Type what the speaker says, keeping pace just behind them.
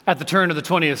At the turn of the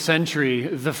 20th century,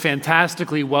 the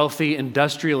fantastically wealthy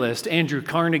industrialist Andrew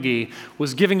Carnegie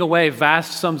was giving away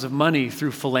vast sums of money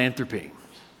through philanthropy.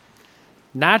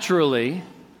 Naturally,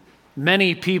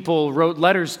 many people wrote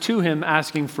letters to him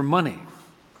asking for money.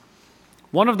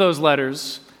 One of those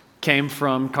letters came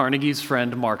from Carnegie's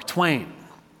friend Mark Twain.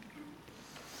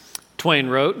 Twain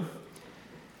wrote,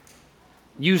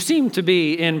 "You seem to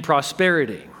be in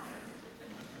prosperity.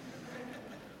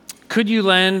 Could you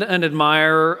lend an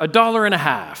admirer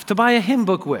 $1.50 to buy a hymn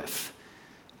book with?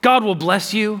 God will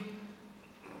bless you.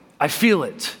 I feel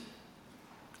it.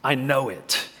 I know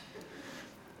it.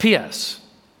 P.S.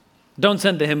 Don't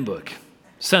send the hymn book.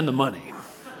 Send the money."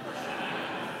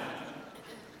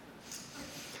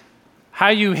 How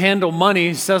you handle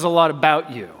money says a lot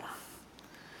about you.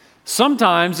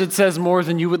 Sometimes it says more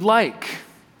than you would like.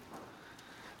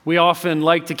 We often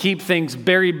like to keep things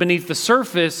buried beneath the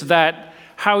surface that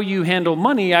how you handle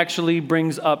money actually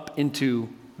brings up into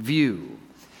view.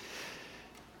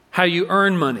 How you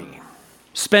earn money,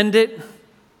 spend it,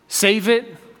 save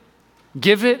it,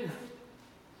 give it,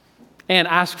 and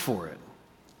ask for it.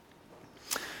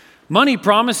 Money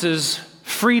promises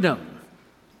freedom,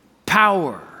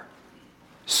 power,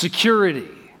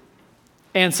 security,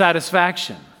 and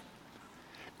satisfaction.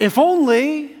 If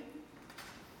only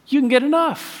you can get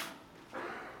enough.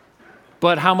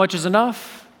 But how much is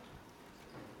enough?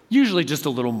 Usually just a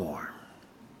little more.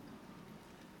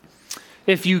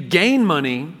 If you gain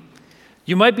money,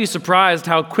 you might be surprised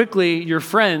how quickly your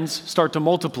friends start to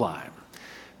multiply.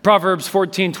 Proverbs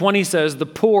 14:20 says, "The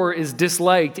poor is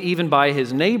disliked even by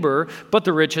his neighbor, but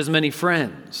the rich has many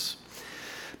friends."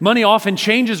 Money often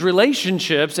changes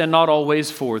relationships, and not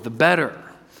always for the better.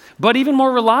 But even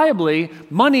more reliably,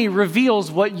 money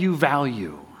reveals what you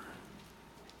value.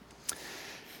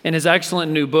 In his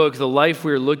excellent new book, The Life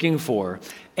We're Looking For,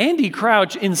 Andy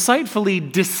Crouch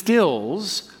insightfully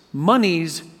distills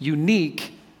money's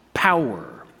unique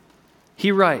power.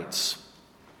 He writes,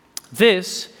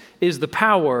 "This is the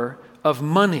power of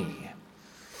money.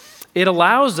 It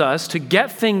allows us to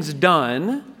get things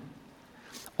done,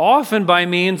 often by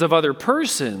means of other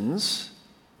persons,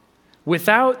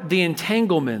 without the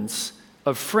entanglements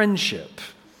of friendship.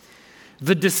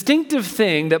 The distinctive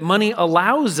thing that money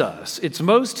allows us, its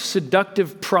most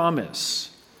seductive promise,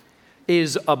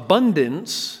 is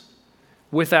abundance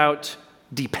without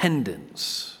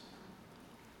dependence."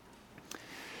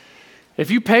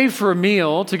 If you pay for a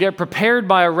meal to get prepared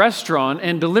by a restaurant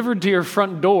and delivered to your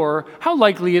front door, how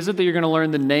likely is it that you're going to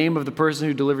learn the name of the person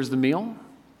who delivers the meal?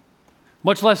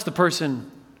 Much less the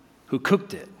person who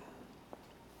cooked it.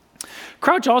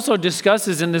 Crouch also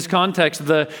discusses in this context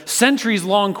the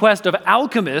centuries-long quest of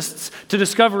alchemists to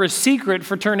discover a secret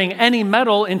for turning any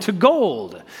metal into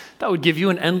gold. That would give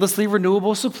you an endlessly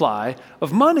renewable supply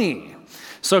of money.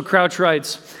 So Crouch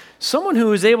writes, "Someone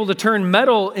who is able to turn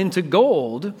metal into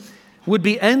gold would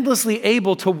be endlessly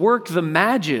able to work the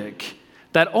magic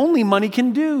that only money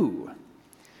can do,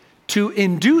 to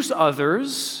induce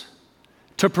others,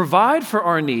 to provide for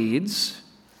our needs,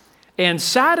 and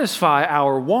satisfy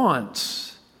our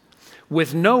wants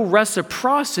with no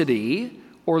reciprocity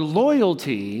or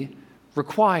loyalty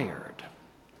required."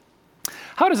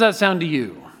 How does that sound to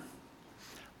you?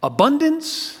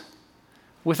 Abundance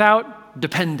without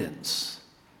dependence.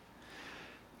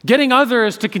 Getting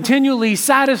others to continually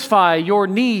satisfy your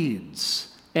needs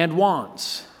and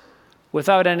wants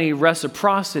without any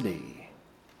reciprocity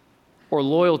or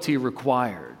loyalty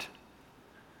required.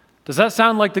 Does that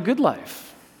sound like the good life?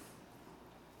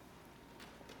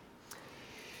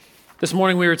 This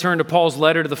morning we return to Paul's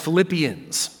letter to the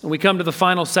Philippians, and we come to the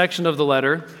final section of the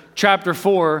letter, chapter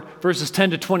 4, verses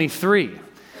 10 to 23.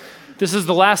 This is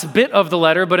the last bit of the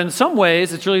letter, but in some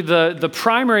ways it's really the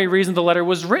primary reason the letter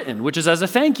was written, which is as a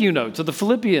thank you note to the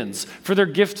Philippians for their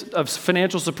gift of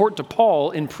financial support to Paul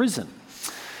in prison.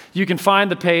 You can find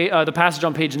the passage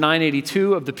on page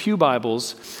 982 of the Pew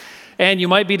Bibles, and you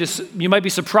might be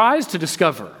surprised to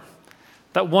discover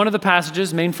that one of the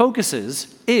passage's main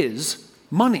focuses is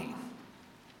money.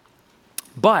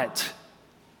 But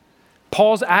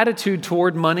Paul's attitude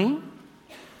toward money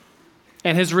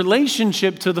and his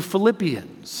relationship to the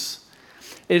Philippians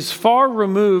is far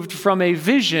removed from a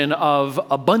vision of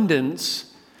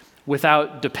abundance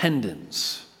without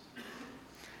dependence.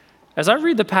 As I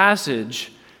read the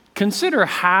passage, consider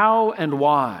how and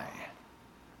why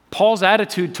Paul's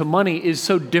attitude to money is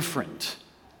so different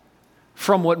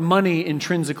from what money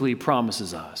intrinsically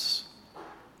promises us.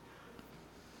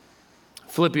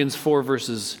 Philippians 4,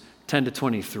 verses 10 to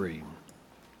 23.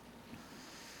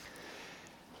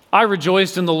 "I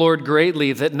rejoiced in the Lord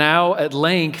greatly that now at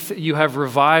length you have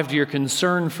revived your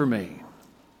concern for me.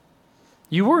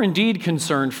 You were indeed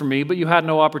concerned for me, but you had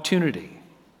no opportunity.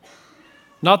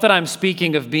 Not that I'm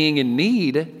speaking of being in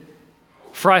need,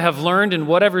 for I have learned in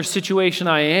whatever situation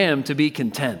I am to be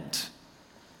content.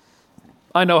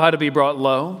 I know how to be brought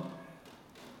low,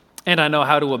 and I know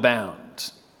how to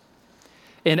abound.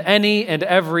 In any and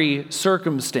every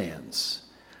circumstance,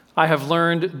 I have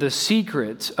learned the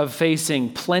secret of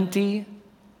facing plenty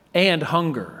and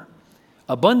hunger,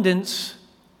 abundance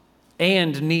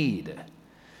and need.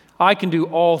 I can do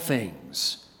all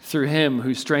things through him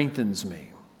who strengthens me.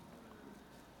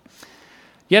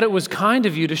 Yet it was kind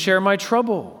of you to share my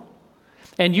trouble.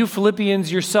 And you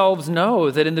Philippians yourselves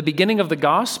know that in the beginning of the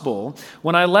gospel,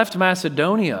 when I left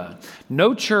Macedonia,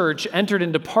 no church entered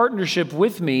into partnership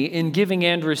with me in giving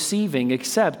and receiving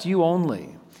except you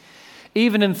only.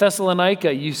 Even in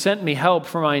Thessalonica, you sent me help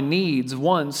for my needs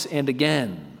once and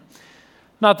again.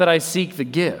 Not that I seek the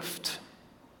gift,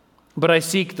 but I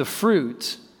seek the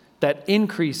fruit that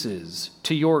increases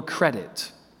to your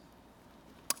credit.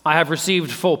 I have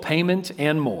received full payment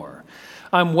and more.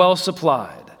 I'm well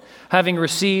supplied, having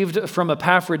received from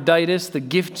Epaphroditus the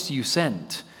gifts you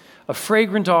sent, a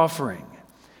fragrant offering,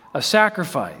 a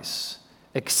sacrifice,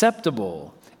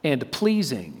 acceptable and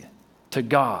pleasing to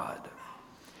God.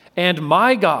 And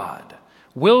my God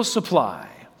will supply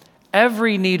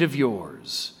every need of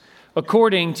yours,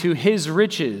 according to his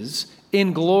riches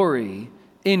in glory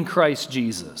in Christ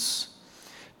Jesus.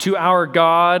 To our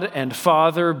God and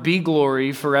Father be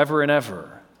glory forever and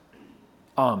ever.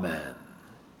 Amen.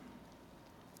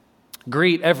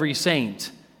 Greet every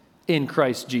saint in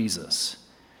Christ Jesus.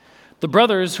 The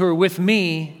brothers who are with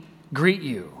me greet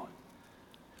you.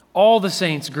 All the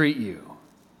saints greet you,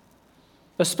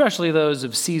 especially those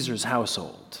of Caesar's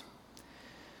household.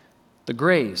 The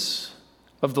grace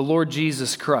of the Lord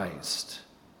Jesus Christ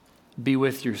be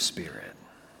with your spirit.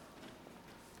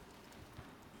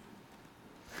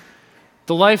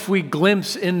 The life we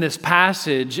glimpse in this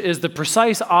passage is the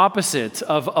precise opposite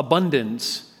of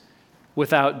abundance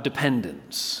without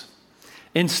dependence.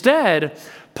 Instead,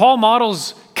 Paul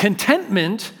models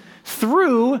contentment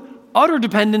through utter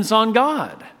dependence on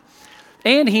God.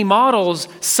 And he models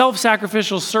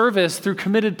self-sacrificial service through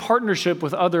committed partnership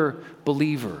with other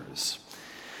believers.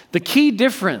 The key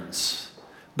difference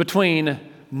between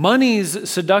money's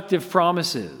seductive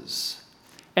promises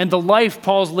and the life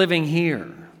Paul's living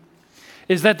here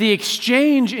is that the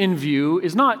exchange in view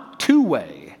is not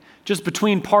two-way, just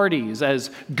between parties as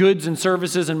goods and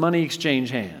services and money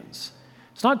exchange hands.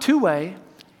 It's not two-way,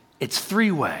 it's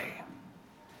three-way,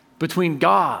 between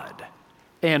God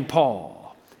and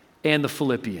Paul and the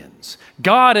Philippians.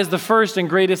 God is the first and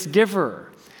greatest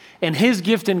giver, and his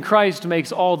gift in Christ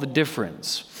makes all the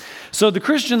difference. So the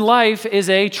Christian life is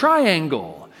a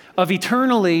triangle of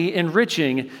eternally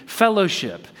enriching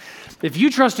fellowship. If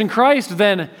you trust in Christ,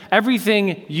 then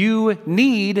everything you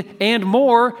need and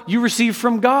more you receive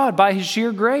from God by his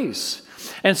sheer grace.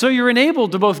 And so you're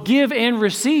enabled to both give and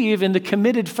receive in the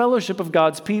committed fellowship of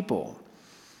God's people.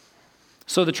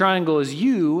 So the triangle is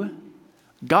you,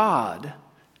 God,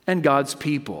 and God's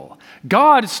people.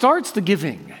 God starts the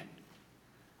giving,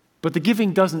 but the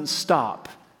giving doesn't stop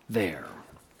there.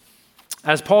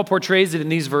 As Paul portrays it in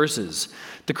these verses,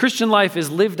 the Christian life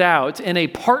is lived out in a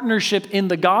partnership in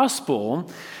the gospel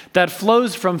that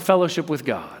flows from fellowship with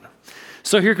God.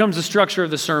 So here comes the structure of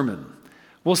the sermon.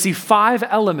 We'll see 5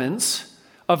 elements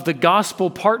of the gospel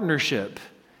partnership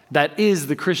that is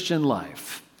the Christian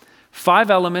life. 5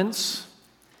 elements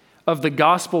of the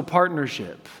gospel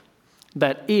partnership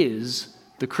that is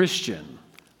the Christian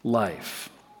life.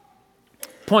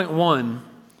 Point 1,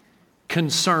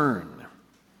 concern.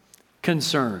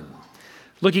 Concern.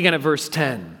 Looking at verse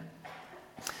 10.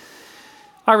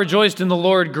 I rejoiced in the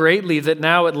Lord greatly that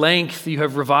now at length you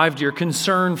have revived your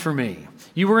concern for me.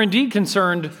 You were indeed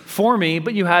concerned for me,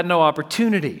 but you had no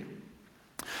opportunity.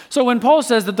 So when Paul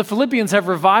says that the Philippians have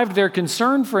revived their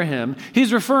concern for him,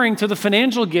 he's referring to the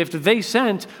financial gift they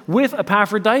sent with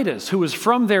Epaphroditus, who was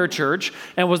from their church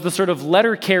and was the sort of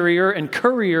letter carrier and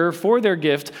courier for their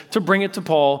gift to bring it to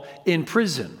Paul in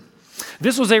prison.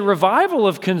 This was a revival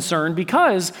of concern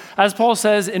because, as Paul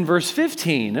says in verse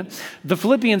 15, the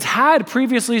Philippians had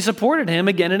previously supported him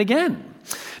again and again.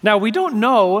 Now, we don't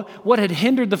know what had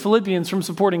hindered the Philippians from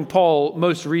supporting Paul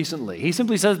most recently. He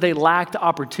simply says they lacked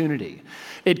opportunity.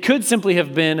 It could simply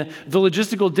have been the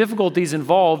logistical difficulties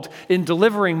involved in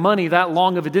delivering money that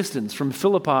long of a distance from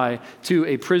Philippi to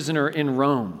a prisoner in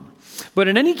Rome. But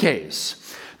in any case,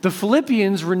 the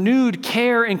Philippians' renewed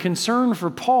care and concern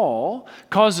for Paul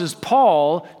causes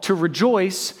Paul to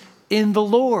rejoice in the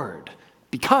Lord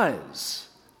because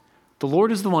the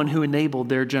Lord is the one who enabled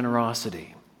their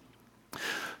generosity.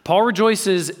 Paul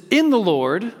rejoices in the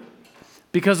Lord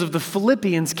because of the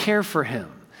Philippians' care for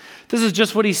him. This is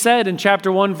just what he said in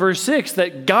chapter 1, verse 6,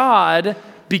 that God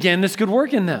began this good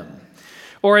work in them.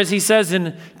 Or as he says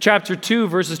in chapter 2,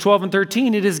 verses 12 and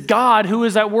 13, it is God who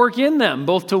is at work in them,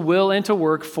 both to will and to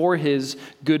work for his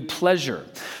good pleasure.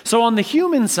 So on the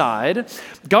human side,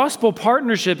 gospel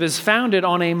partnership is founded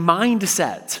on a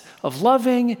mindset of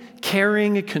loving,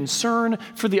 caring, concern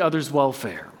for the other's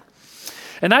welfare.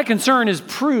 And that concern is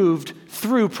proved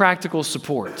through practical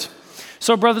support.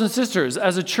 So brothers and sisters,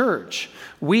 as a church,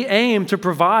 we aim to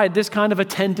provide this kind of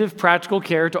attentive, practical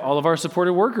care to all of our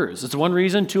supported workers. It's one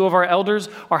reason 2 of our elders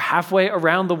are halfway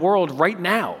around the world right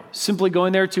now, simply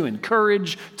going there to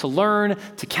encourage, to learn,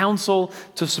 to counsel,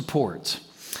 to support.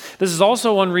 This is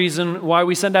also one reason why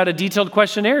we send out a detailed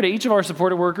questionnaire to each of our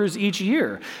supported workers each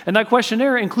year. And that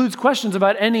questionnaire includes questions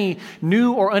about any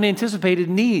new or unanticipated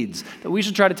needs that we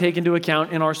should try to take into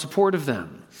account in our support of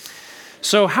them.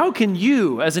 So how can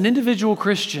you, as an individual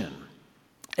Christian,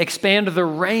 expand the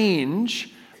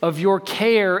range of your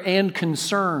care and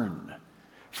concern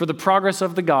for the progress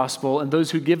of the gospel and those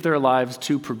who give their lives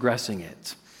to progressing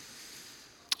it?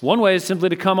 One way is simply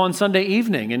to come on Sunday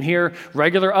evening and hear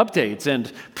regular updates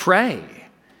and pray.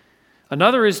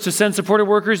 Another is to send supported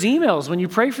workers emails when you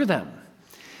pray for them.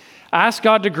 Ask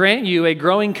God to grant you a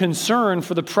growing concern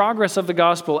for the progress of the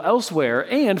gospel elsewhere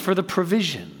and for the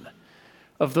provision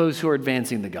of those who are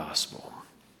advancing the gospel.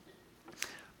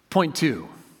 Point 2.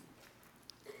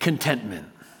 Contentment.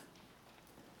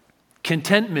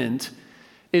 Contentment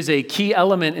is a key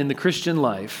element in the Christian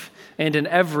life and in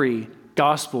every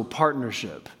gospel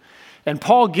partnership. And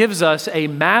Paul gives us a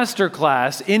master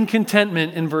class in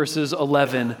contentment in verses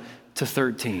 11 to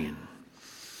 13.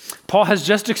 Paul has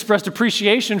just expressed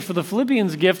appreciation for the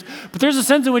Philippians' gift, but there's a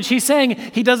sense in which he's saying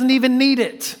he doesn't even need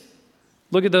it.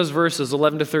 Look at those verses,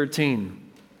 11 to 13.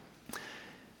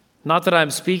 Not that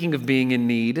I'm speaking of being in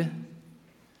need,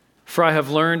 for I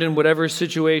have learned in whatever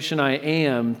situation I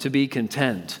am to be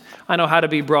content. I know how to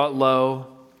be brought low,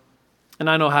 and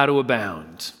I know how to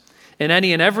abound. In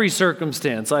any and every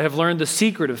circumstance, I have learned the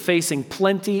secret of facing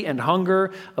plenty and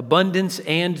hunger, abundance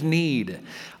and need.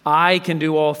 I can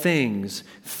do all things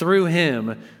through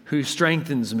him who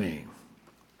strengthens me.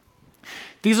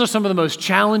 These are some of the most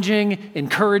challenging,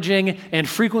 encouraging, and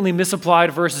frequently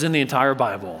misapplied verses in the entire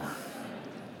Bible.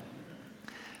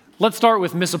 Let's start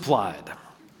with misapplied.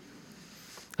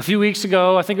 A few weeks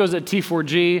ago, I think it was at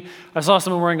T4G, I saw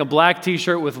someone wearing a black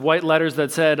t-shirt with white letters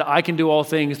that said, I can do all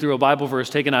things through a Bible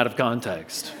verse taken out of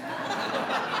context.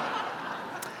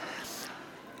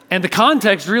 And the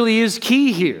context really is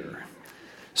key here.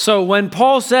 So when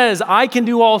Paul says, I can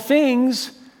do all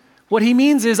things, what he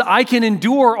means is I can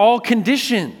endure all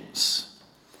conditions.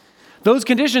 Those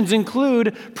conditions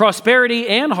include prosperity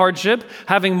and hardship,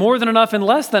 having more than enough and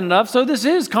less than enough. So this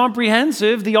is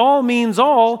comprehensive. The all means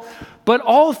all. But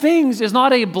all things is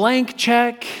not a blank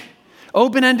check,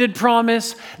 open-ended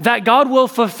promise that God will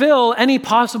fulfill any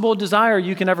possible desire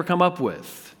you can ever come up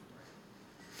with.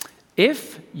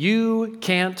 If you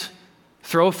can't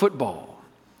throw a football,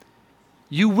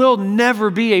 you will never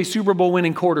be a Super Bowl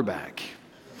winning quarterback.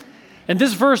 And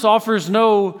this verse offers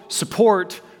no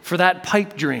support for that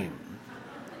pipe dream.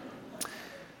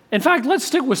 In fact, let's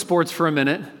stick with sports for a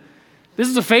minute. This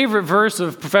is a favorite verse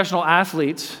of professional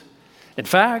athletes. In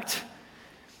fact,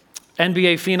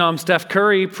 NBA phenom Steph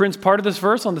Curry prints part of this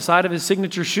verse on the side of his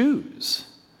signature shoes.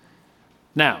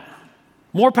 Now,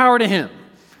 more power to him.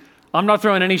 I'm not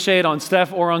throwing any shade on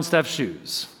Steph or on Steph's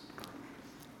shoes.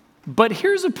 But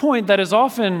here's a point that is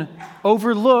often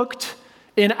overlooked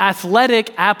in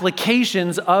athletic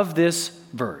applications of this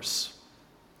verse.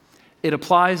 It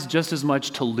applies just as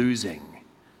much to losing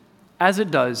as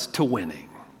it does to winning.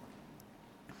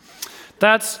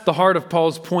 That's the heart of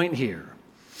Paul's point here.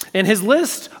 In his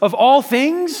list of all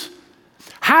things,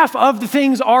 half of the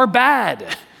things are bad.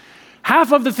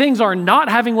 Half of the things are not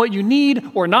having what you need,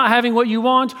 or not having what you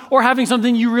want, or having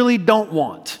something you really don't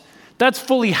want. That's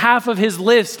fully half of his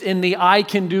list in the I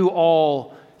can do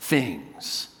all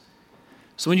things.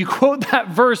 So when you quote that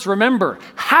verse, remember,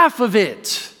 half of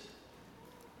it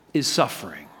is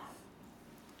suffering.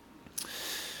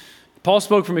 Paul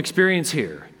spoke from experience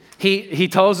here. He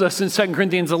tells us in 2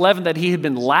 Corinthians 11 that he had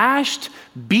been lashed,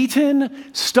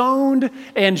 beaten, stoned,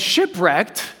 and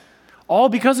shipwrecked, all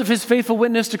because of his faithful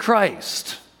witness to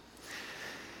Christ.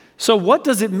 So what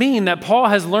does it mean that Paul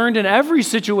has learned in every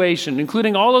situation,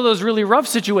 including all of those really rough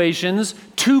situations,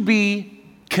 to be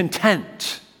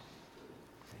content?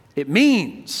 It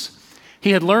means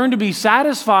he had learned to be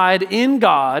satisfied in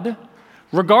God,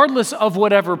 regardless of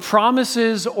whatever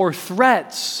promises or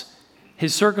threats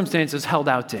his circumstances held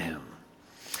out to him.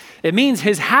 It means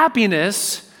his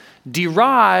happiness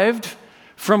derived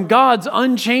from God's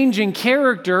unchanging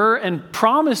character and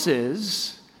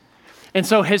promises, and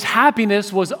so his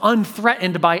happiness was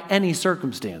unthreatened by any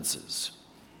circumstances.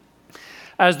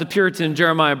 As the Puritan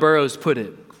Jeremiah Burroughs put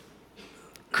it,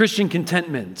 Christian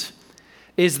contentment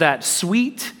is that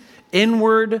sweet,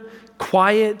 inward,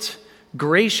 quiet,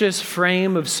 gracious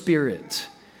frame of spirit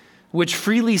which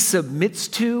freely submits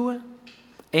to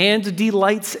and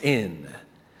delights in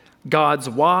God's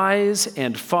wise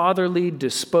and fatherly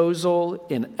disposal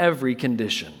in every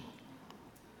condition.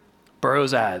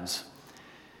 Burroughs adds,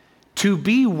 to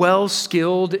be well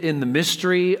skilled in the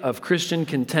mystery of Christian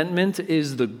contentment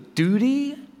is the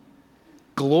duty,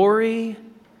 glory,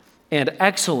 and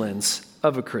excellence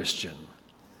of a Christian.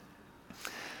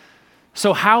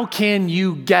 So how can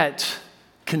you get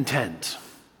content?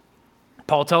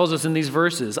 Paul tells us in these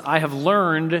verses, I have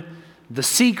learned the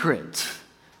secret.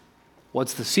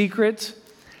 What's the secret?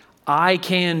 I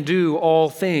can do all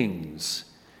things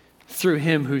through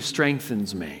him who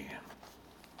strengthens me.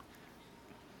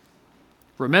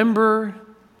 Remember,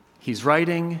 he's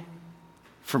writing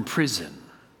from prison.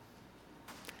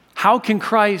 How can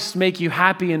Christ make you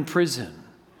happy in prison?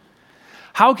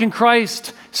 How can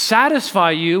Christ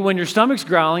satisfy you when your stomach's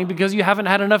growling because you haven't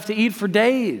had enough to eat for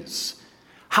days?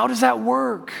 How does that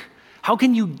work? How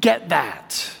can you get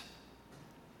that?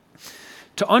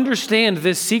 To understand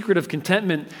this secret of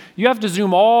contentment, you have to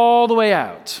zoom all the way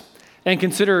out and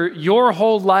consider your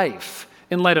whole life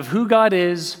in light of who God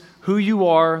is, who you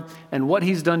are, and what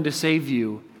he's done to save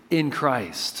you in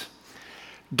Christ.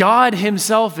 God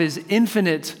himself is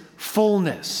infinite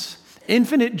fullness,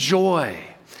 infinite joy,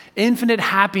 infinite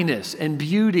happiness and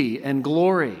beauty and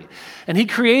glory. And he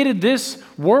created this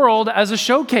world as a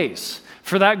showcase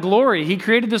for that glory. He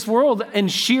created this world in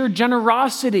sheer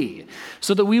generosity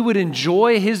so that we would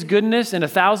enjoy his goodness in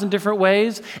 1,000 different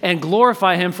ways and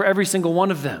glorify him for every single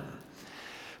one of them.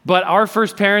 But our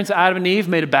first parents, Adam and Eve,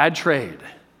 made a bad trade.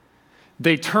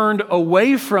 They turned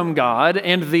away from God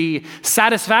and the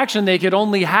satisfaction they could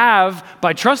only have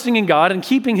by trusting in God and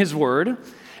keeping his word,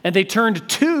 and they turned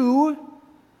to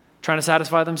trying to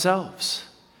satisfy themselves.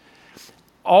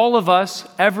 All of us,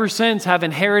 ever since, have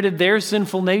inherited their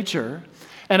sinful nature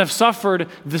and have suffered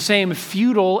the same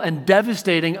futile and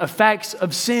devastating effects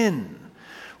of sin.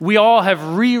 We all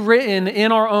have rewritten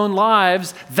in our own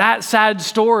lives that sad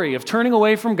story of turning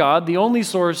away from God, the only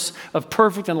source of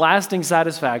perfect and lasting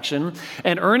satisfaction,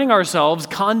 and earning ourselves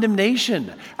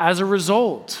condemnation as a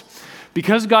result.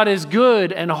 Because God is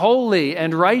good and holy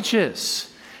and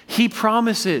righteous, he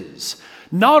promises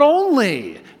not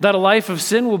only that a life of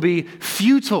sin will be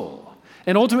futile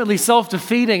and ultimately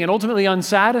self-defeating and ultimately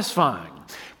unsatisfying,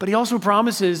 but he also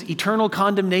promises eternal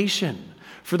condemnation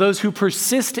for those who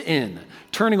persist in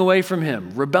turning away from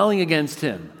him, rebelling against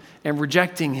him, and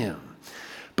rejecting him.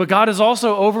 But God is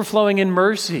also overflowing in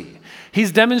mercy.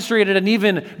 He's demonstrated an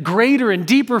even greater and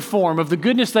deeper form of the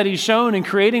goodness that he's shown in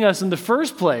creating us in the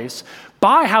first place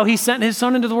by how he sent his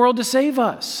son into the world to save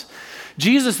us.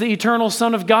 Jesus, the eternal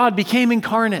Son of God, became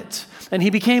incarnate, and he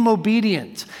became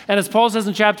obedient. And as Paul says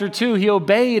in chapter 2, he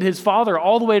obeyed his Father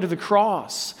all the way to the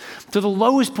cross, to the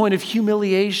lowest point of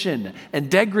humiliation and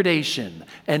degradation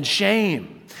and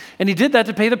shame. And he did that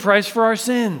to pay the price for our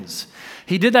sins.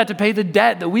 He did that to pay the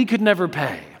debt that we could never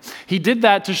pay. He did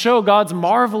that to show God's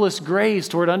marvelous grace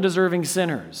toward undeserving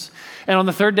sinners. And on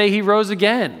the third day, he rose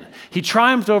again. He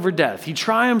triumphed over death. He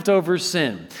triumphed over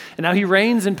sin. And now he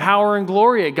reigns in power and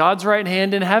glory at God's right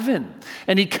hand in heaven.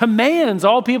 And he commands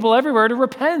all people everywhere to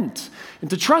repent and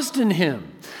to trust in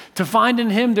him, to find in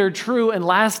him their true and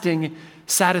lasting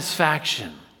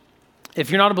satisfaction. If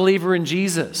you're not a believer in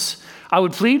Jesus, I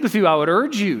would plead with you, I would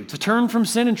urge you to turn from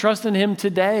sin and trust in him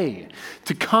today,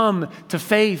 to come to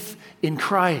faith in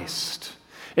Christ.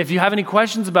 If you have any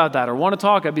questions about that or want to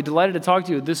talk, I'd be delighted to talk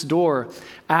to you at this door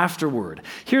afterward.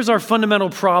 Here's our fundamental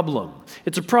problem.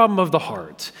 It's a problem of the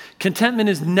heart. Contentment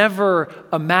is never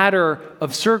a matter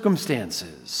of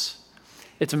circumstances.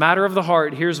 It's a matter of the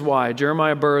heart. Here's why.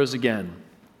 Jeremiah Burroughs again.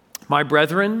 My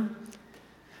brethren,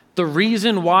 the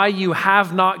reason why you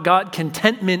have not got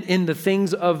contentment in the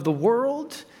things of the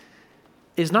world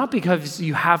is not because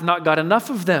you have not got enough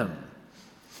of them,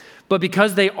 but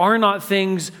because they are not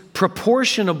things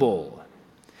proportionable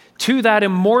to that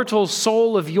immortal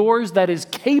soul of yours that is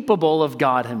capable of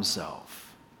God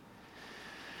himself.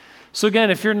 So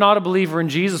again, if you're not a believer in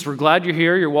Jesus, we're glad you're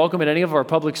here. You're welcome at any of our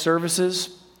public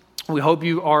services. We hope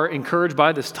you are encouraged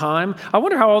by this time. I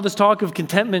wonder how all this talk of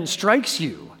contentment strikes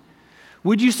you.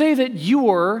 Would you say that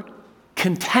you're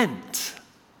content?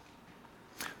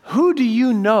 Who do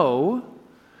you know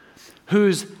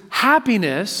whose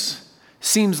happiness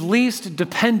seems least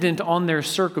dependent on their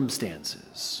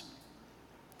circumstances.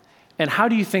 And how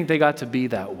do you think they got to be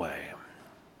that way?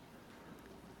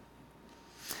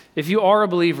 If you are a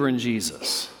believer in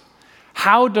Jesus,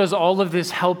 how does all of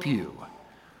this help you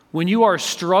when you are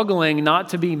struggling not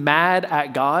to be mad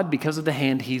at God because of the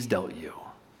hand He's dealt you?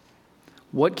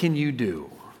 What can you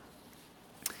do?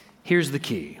 Here's the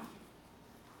key.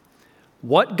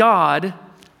 What God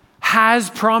has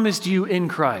promised you in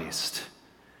Christ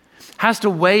has to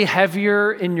weigh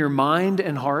heavier in your mind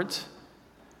and heart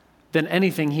than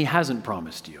anything He hasn't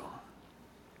promised you.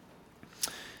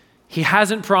 He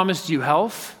hasn't promised you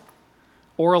health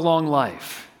or a long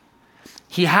life.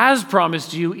 He has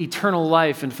promised you eternal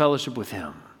life and fellowship with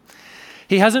Him.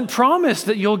 He hasn't promised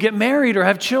that you'll get married or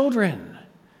have children.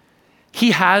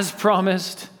 He has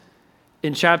promised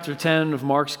in chapter 10 of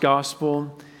Mark's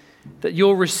gospel that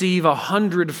you'll receive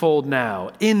 100-fold now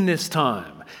in this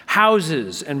time,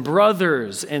 houses and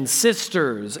brothers and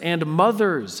sisters and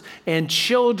mothers and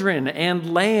children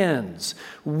and lands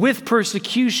with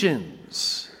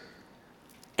persecutions,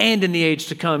 and in the age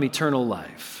to come, eternal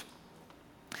life.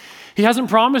 He hasn't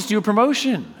promised you a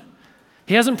promotion.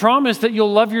 He hasn't promised that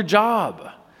you'll love your job.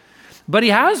 But He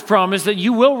has promised that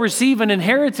you will receive an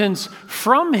inheritance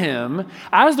from Him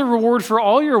as the reward for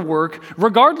all your work,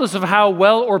 regardless of how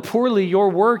well or poorly your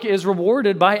work is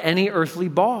rewarded by any earthly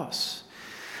boss.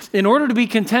 In order to be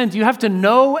content, you have to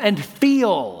know and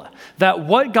feel that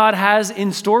what God has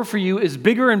in store for you is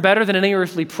bigger and better than any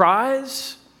earthly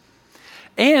prize,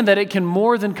 and that it can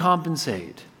more than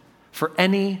compensate for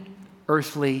any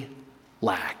earthly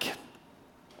lack.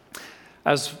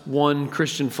 As one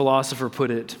Christian philosopher put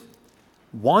it,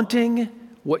 wanting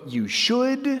what you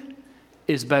should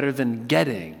is better than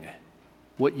getting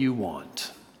what you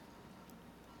want.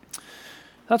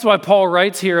 That's why Paul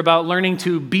writes here about learning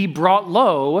to be brought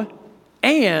low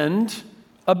and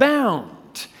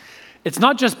abound. It's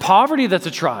not just poverty that's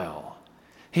a trial.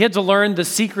 He had to learn the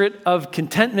secret of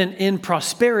contentment in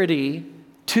prosperity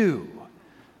too,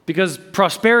 because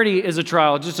prosperity is a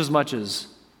trial just as much as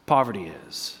poverty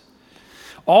is.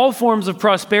 All forms of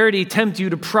prosperity tempt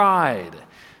you to pride,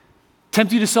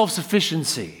 tempt you to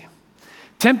self-sufficiency,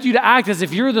 tempt you to act as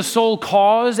if you're the sole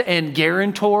cause and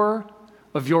guarantor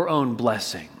of your own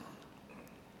blessing.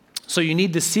 So you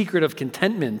need the secret of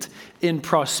contentment in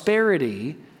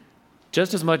prosperity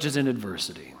just as much as in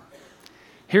adversity.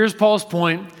 Here's Paul's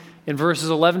point in verses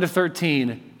 11 to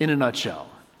 13 in a nutshell.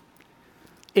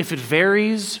 If it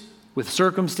varies with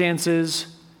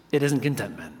circumstances, it isn't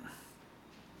contentment.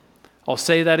 I'll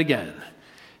say that again.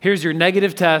 Here's your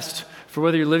negative test for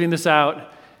whether you're living this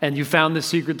out and you found the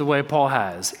secret the way Paul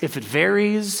has. If it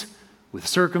varies with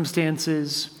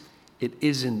circumstances, it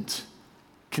isn't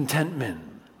contentment.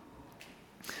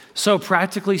 So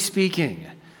practically speaking,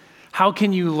 how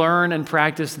can you learn and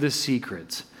practice this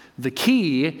secret? The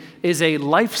key is a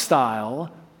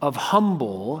lifestyle of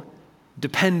humble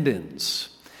dependence.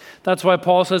 That's why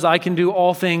Paul says, I can do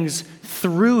all things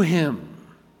through Him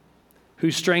who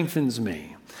strengthens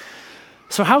me.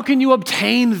 So how can you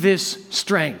obtain this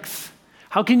strength?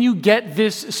 How can you get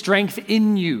this strength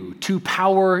in you to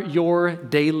power your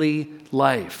daily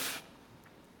life?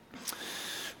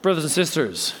 Brothers and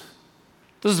sisters,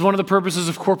 this is one of the purposes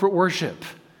of corporate worship,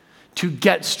 to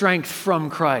get strength from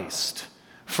Christ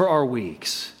for our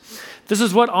weeks. This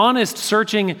is what honest,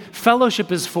 searching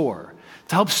fellowship is for,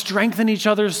 to help strengthen each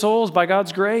other's souls by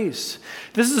God's grace.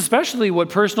 This is especially what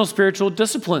personal spiritual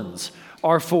disciplines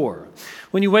are for.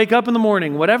 When you wake up in the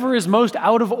morning, whatever is most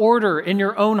out of order in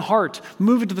your own heart,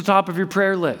 move it to the top of your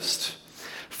prayer list.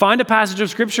 Find a passage of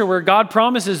Scripture where God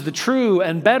promises the true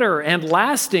and better and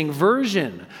lasting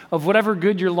version of whatever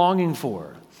good you're longing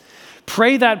for.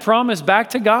 Pray that promise back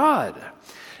to God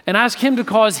and ask Him to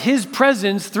cause His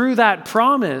presence through that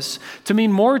promise to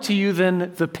mean more to you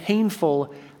than the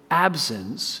painful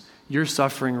absence you're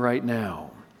suffering right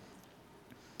now.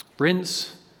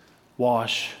 Rinse,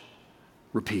 wash,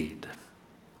 repeat.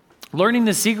 Learning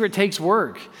the secret takes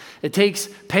work. It takes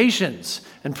patience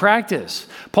and practice.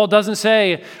 Paul doesn't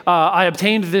say, I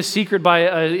obtained this secret by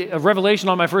a revelation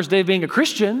on my first day of being a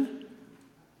Christian.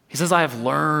 He says, I have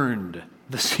learned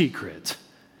the secret.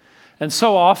 And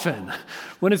so often,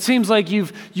 when it seems like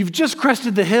you've just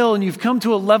crested the hill and you've come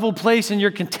to a level place in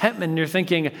your contentment and you're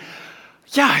thinking,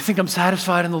 yeah, I think I'm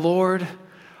satisfied in the Lord.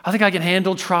 I think I can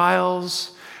handle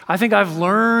trials. I think I've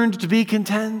learned to be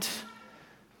content.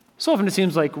 So often it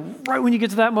seems like right when you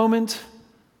get to that moment,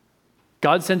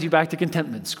 God sends you back to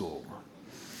contentment school.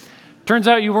 Turns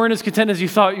out you weren't as content as you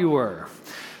thought you were.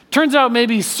 Turns out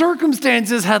maybe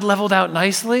circumstances had leveled out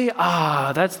nicely.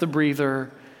 That's the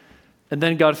breather. and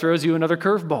then God throws you another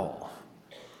curveball.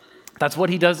 That's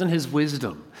what he does in his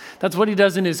wisdom. That's what he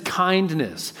does in his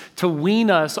kindness, to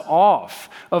wean us off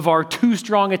of our too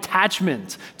strong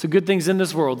attachment to good things in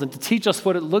this world and to teach us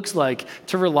what it looks like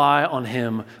to rely on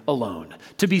him alone,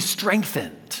 to be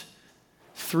strengthened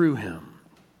through him.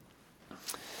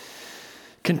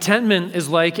 Contentment is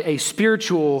like a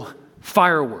spiritual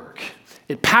firework.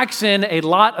 It packs in a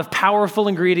lot of powerful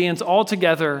ingredients all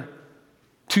together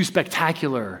to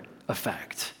spectacular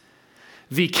effect.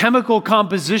 The chemical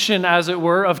composition, as it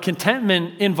were, of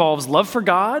contentment involves love for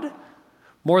God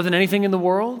more than anything in the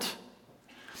world,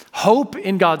 hope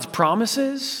in God's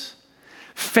promises,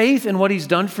 faith in what he's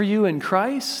done for you in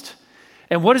Christ.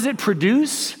 And what does it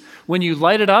produce when you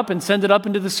light it up and send it up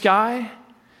into the sky?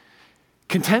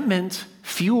 Contentment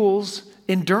fuels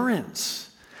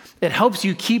endurance. It helps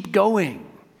you keep going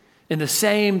in the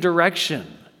same direction,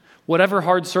 whatever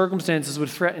hard circumstances would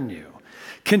threaten you.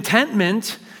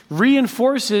 Contentment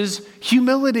reinforces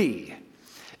humility.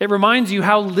 It reminds you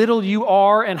how little you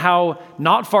are and how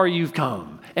not far you've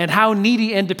come and how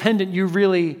needy and dependent you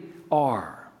really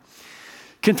are.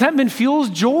 Contentment fuels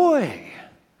joy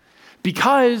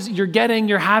because you're getting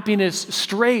your happiness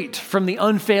straight from the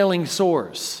unfailing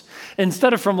source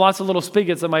instead of from lots of little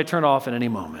spigots that might turn off at any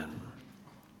moment.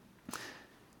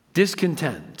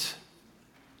 Discontent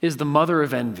is the mother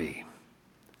of envy.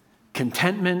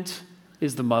 Contentment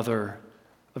is the mother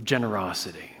of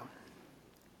generosity.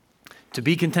 To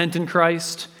be content in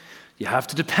Christ, you have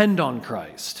to depend on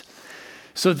Christ.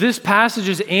 So this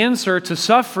passage's answer to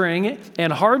suffering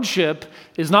and hardship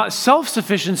is not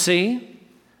self-sufficiency,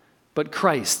 but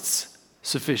Christ's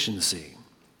sufficiency.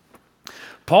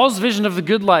 Paul's vision of the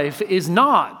good life is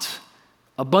not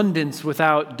abundance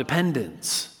without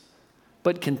dependence,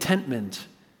 but contentment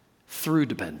through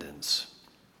dependence.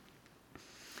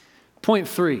 Point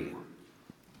 3.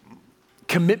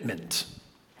 Commitment.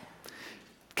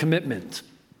 Commitment.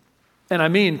 And I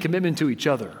mean commitment to each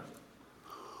other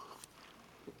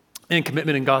and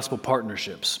commitment in gospel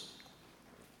partnerships.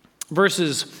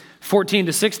 Verses 14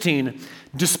 to 16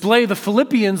 display the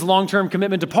Philippians' long-term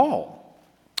commitment to Paul.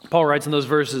 Paul writes in those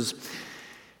verses,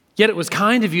 "Yet it was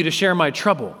kind of you to share my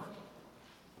trouble.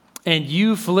 And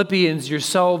you Philippians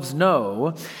yourselves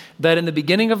know that in the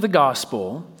beginning of the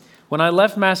gospel, when I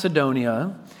left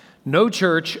Macedonia, no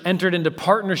church entered into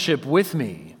partnership with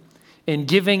me in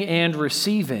giving and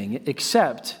receiving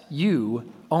except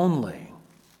you only.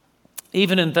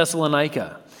 Even in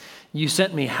Thessalonica, you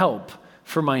sent me help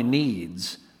for my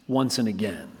needs once and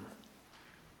again."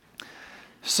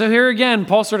 So here again,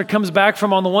 Paul sort of comes back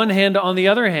from on the one hand to on the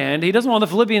other hand. He doesn't want the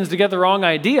Philippians to get the wrong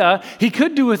idea. He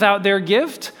could do without their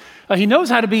gift. He knows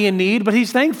how to be in need, but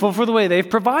he's thankful for the way they've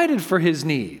provided for his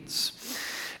needs.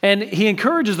 And he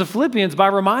encourages the Philippians by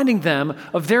reminding them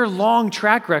of their long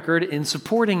track record in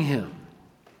supporting him.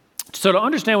 So to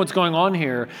understand what's going on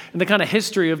here and the kind of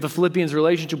history of the Philippians'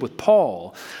 relationship with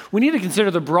Paul, we need to consider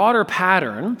the broader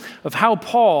pattern of how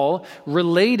Paul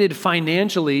related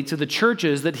financially to the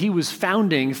churches that he was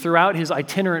founding throughout his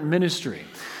itinerant ministry.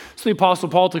 So the Apostle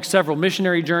Paul took several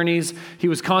missionary journeys. He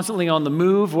was constantly on the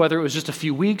move, whether it was just a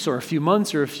few weeks or a few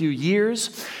months or a few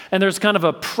years. And there's kind of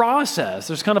a process,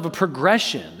 there's kind of a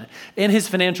progression in his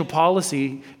financial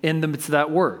policy in the midst of that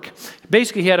work.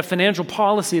 Basically, he had a financial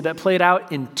policy that played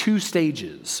out in 2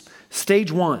 stages.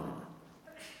 Stage 1,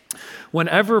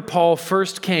 whenever Paul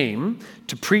first came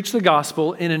to preach the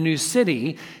gospel in a new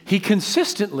city, he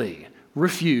consistently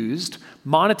refused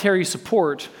monetary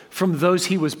support from those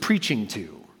he was preaching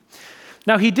to.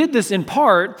 Now, he did this in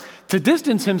part to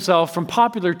distance himself from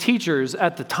popular teachers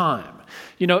at the time.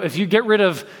 You know, if you get rid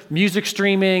of music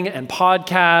streaming and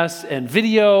podcasts and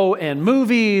video and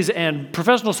movies and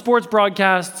professional sports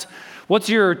broadcasts, what's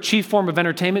your chief form of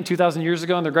entertainment 2,000 years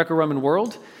ago in the Greco-Roman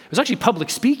world? It was actually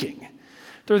public speaking.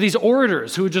 There were these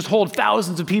orators who would just hold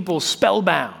thousands of people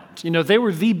spellbound. You know, they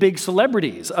were the big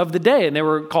celebrities of the day, and they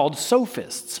were called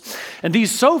sophists. And these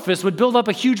sophists would build up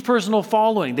a huge personal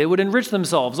following. They would enrich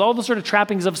themselves, all the sort of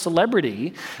trappings of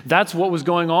celebrity. That's what was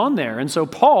going on there. And so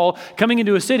Paul, coming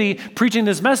into a city, preaching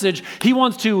this message, he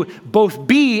wants to both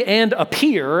be and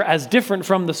appear as different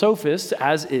from the sophists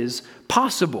as is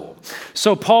possible.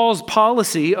 So Paul's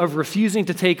policy of refusing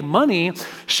to take money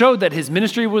showed that his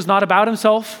ministry was not about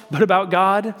himself, but about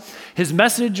God. His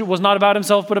message was not about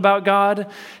himself, but about God.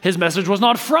 His message was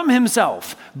not from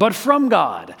himself, but from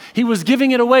God. He was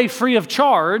giving it away free of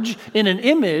charge in an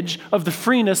image of the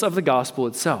freeness of the gospel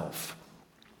itself.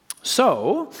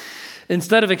 So,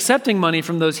 instead of accepting money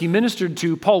from those he ministered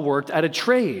to, Paul worked at a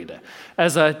trade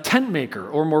as a tent maker,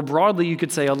 or more broadly, you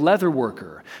could say a leather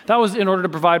worker. That was in order to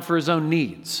provide for his own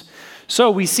needs. So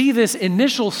we see this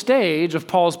initial stage of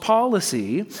Paul's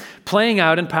policy playing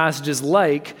out in passages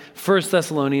like 1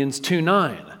 Thessalonians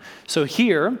 2:9. So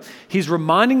here, he's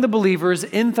reminding the believers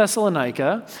in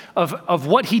Thessalonica of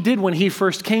what he did when he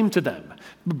first came to them.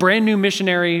 Brand new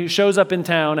missionary shows up in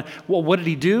town. Well, what did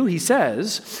he do? He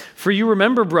says, "For you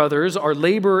remember, brothers, our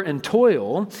labor and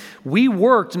toil. We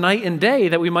worked night and day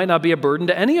that we might not be a burden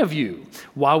to any of you,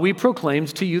 while we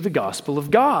proclaimed to you the gospel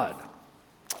of God."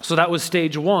 So that was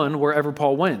stage one, wherever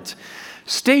Paul went.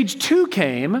 Stage two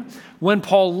came when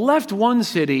Paul left one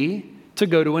city to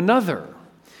go to another.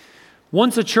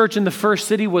 Once a church in the first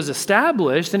city was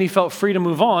established and he felt free to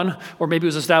move on, or maybe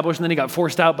it was established and then he got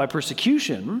forced out by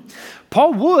persecution,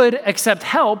 Paul would accept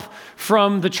help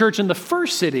from the church in the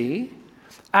first city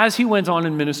as he went on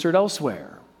and ministered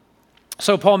elsewhere.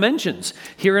 So Paul mentions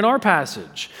here in our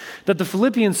passage that the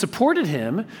Philippians supported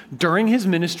him during his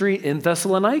ministry in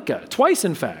Thessalonica, twice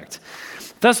in fact.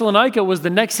 Thessalonica was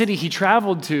the next city he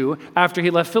traveled to after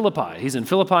he left Philippi. He's in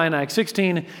Philippi in Acts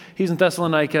 16, he's in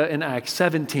Thessalonica in Acts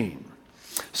 17.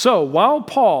 So while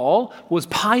Paul was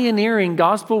pioneering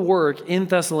gospel work in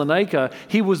Thessalonica,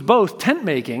 he was both tent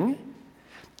making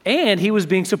and he was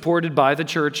being supported by the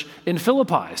church in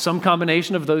Philippi. Some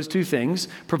combination of those two things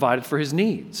provided for his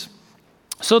needs.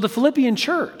 So the Philippian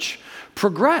church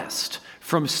progressed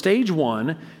from stage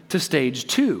one to stage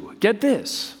two. Get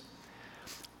this.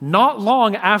 Not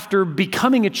long after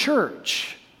becoming a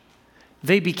church,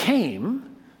 they became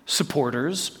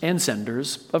supporters and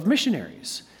senders of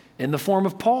missionaries in the form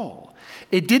of Paul.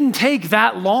 It didn't take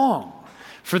that long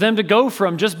for them to go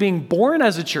from just being born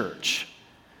as a church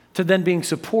to then being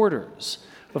supporters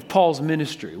of Paul's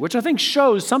ministry, which I think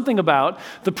shows something about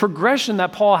the progression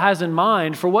that Paul has in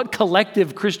mind for what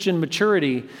collective Christian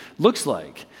maturity looks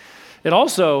like. It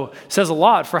also says a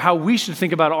lot for how we should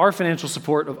think about our financial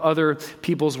support of other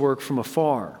people's work from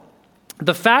afar.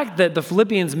 The fact that the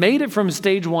Philippians made it from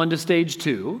stage one to stage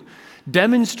two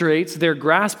demonstrates their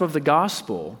grasp of the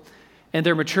gospel and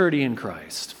their maturity in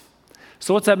Christ.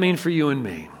 So what's that mean for you and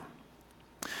me?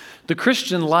 The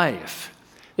Christian life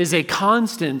is a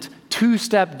constant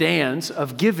two-step dance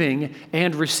of giving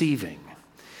and receiving.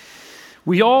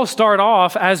 We all start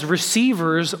off as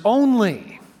receivers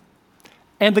only,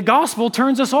 and the gospel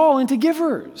turns us all into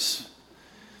givers.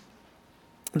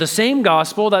 The same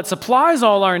gospel that supplies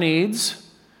all our needs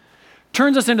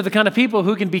turns us into the kind of people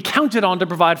who can be counted on to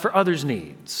provide for others'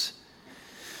 needs.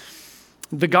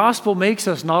 The gospel makes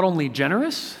us not only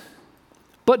generous,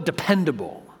 but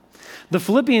dependable. The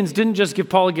Philippians didn't just give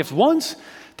Paul a gift once,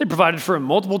 they provided for him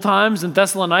multiple times in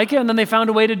Thessalonica, and then they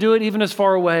found a way to do it even as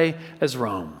far away as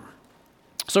Rome.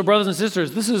 So, brothers and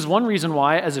sisters, this is one reason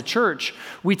why, as a church,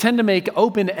 we tend to make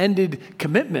open-ended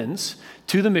commitments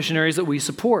to the missionaries that we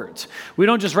support. We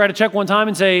don't just write a check one time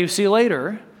and say, see you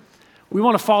later. We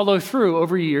want to follow through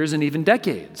over years and even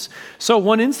decades. So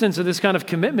one instance of this kind of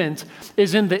commitment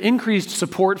is in the increased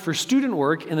support for student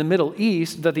work in the Middle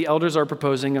East that the elders are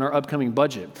proposing in our upcoming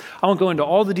budget. I won't go into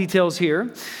all the details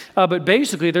here, but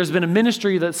basically there's been a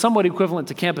ministry that's somewhat equivalent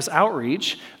to campus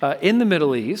outreach in the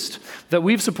Middle East that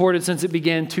we've supported since it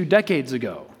began 2 decades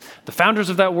ago. The founders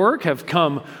of that work have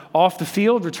come off the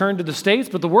field, returned to the States,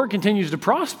 but the work continues to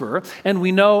prosper, and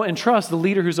we know and trust the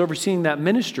leader who's overseeing that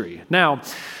ministry. Now,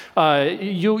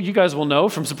 you guys will know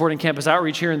from supporting campus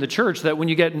outreach here in the church that when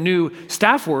you get new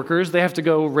staff workers, they have to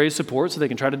go raise support so they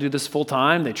can try to do this full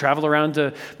time. They travel around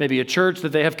to maybe a church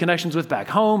that they have connections with back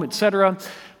home, etc.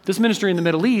 This ministry in the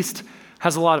Middle East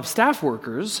has a lot of staff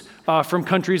workers from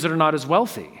countries that are not as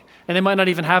wealthy. And they might not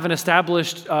even have an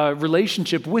established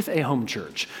relationship with a home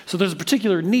church. So there's a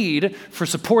particular need for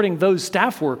supporting those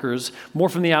staff workers more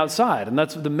from the outside. And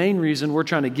that's the main reason we're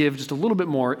trying to give just a little bit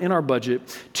more in our budget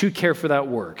to care for that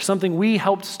work. Something we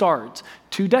helped start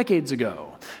 2 decades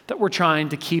ago that we're trying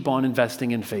to keep on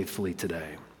investing in faithfully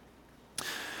today.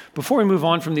 Before we move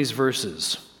on from these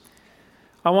verses,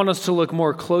 I want us to look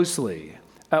more closely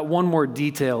at one more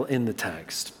detail in the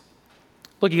text.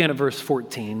 Look again at verse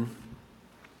 14.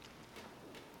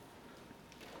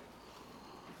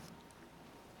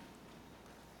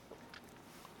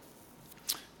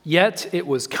 Yet it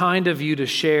was kind of you to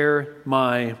share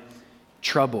my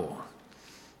trouble.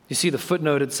 You see the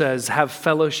footnote, it says, have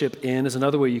fellowship in, is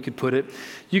another way you could put it.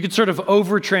 You could sort of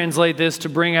over-translate this to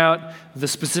bring out the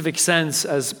specific sense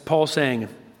as Paul saying,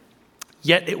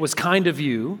 yet it was kind of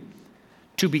you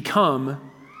to become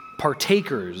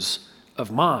partakers of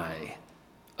my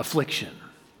affliction.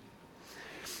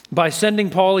 By sending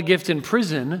Paul a gift in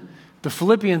prison, the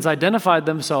Philippians identified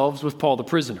themselves with Paul the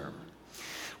prisoner.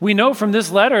 We know from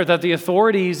this letter that the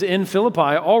authorities in Philippi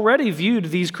already viewed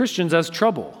these Christians as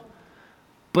trouble.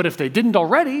 But if they didn't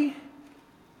already,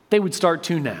 they would start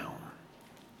to now.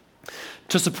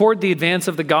 To support the advance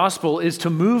of the gospel is to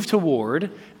move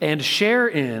toward and share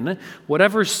in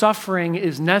whatever suffering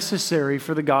is necessary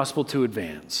for the gospel to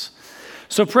advance.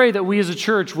 So pray that we as a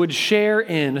church would share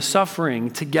in suffering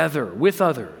together with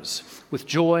others with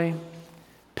joy,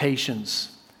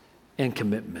 patience, and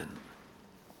commitment.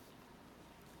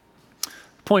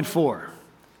 Point 4,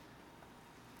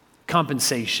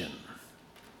 compensation.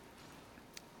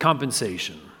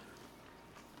 Compensation.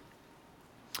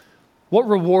 What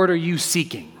reward are you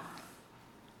seeking?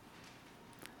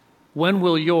 When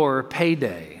will your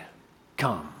payday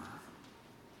come?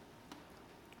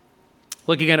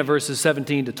 Look again at verses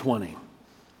 17 to 20.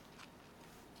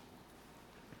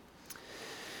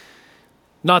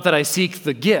 Not that I seek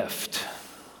the gift,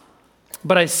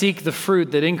 but I seek the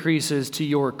fruit that increases to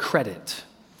your credit.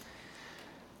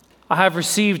 I have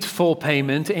received full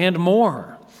payment and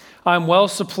more. I am well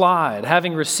supplied,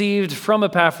 having received from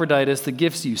Epaphroditus the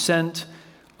gifts you sent,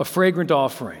 a fragrant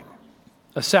offering,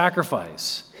 a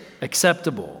sacrifice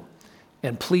acceptable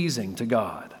and pleasing to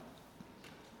God.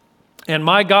 And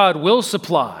my God will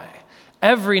supply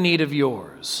every need of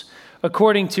yours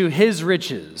according to his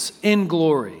riches in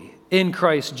glory in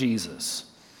Christ Jesus.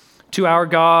 To our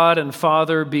God and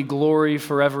Father be glory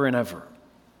forever and ever.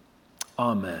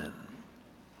 Amen.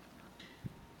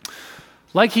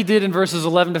 Like he did in verses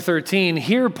 11 to 13,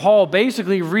 here Paul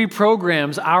basically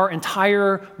reprograms our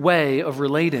entire way of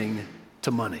relating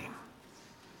to money.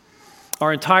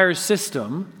 Our entire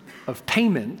system of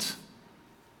payment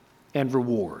and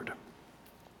reward.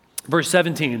 Verse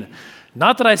 17,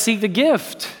 not that I seek the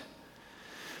gift,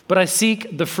 but I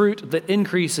seek the fruit that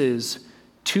increases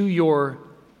to your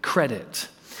credit.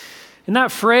 In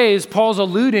that phrase, Paul's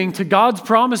alluding to God's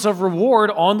promise of reward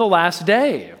on the last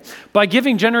day. By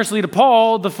giving generously to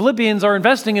Paul, the Philippians are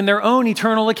investing in their own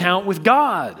eternal account with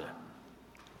God.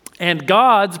 And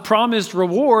God's promised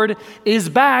reward is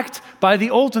backed by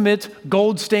the ultimate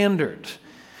gold standard.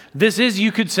 This is,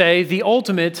 you could say, the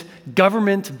ultimate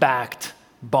government-backed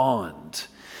bond.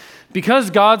 Because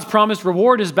God's promised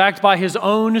reward is backed by his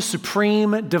own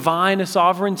supreme divine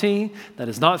sovereignty that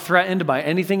is not threatened by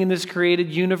anything in this created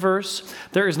universe,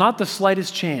 there is not the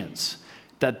slightest chance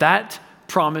that that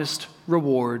promised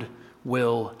reward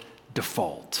will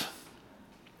default.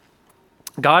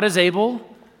 God is able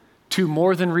to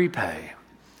more than repay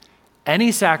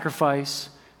any sacrifice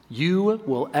you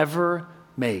will ever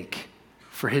make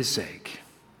for his sake.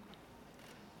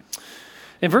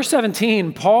 In verse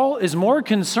 17, Paul is more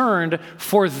concerned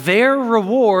for their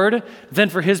reward than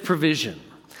for his provision.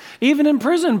 Even in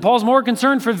prison, Paul's more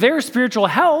concerned for their spiritual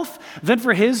health than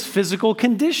for his physical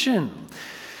condition.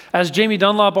 As Jamie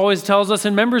Dunlop always tells us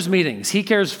in members' meetings, he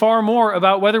cares far more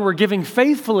about whether we're giving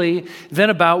faithfully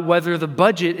than about whether the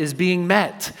budget is being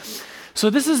met. So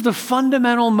this is the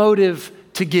fundamental motive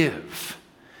to give,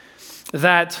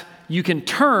 that you can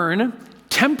turn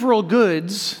temporal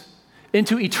goods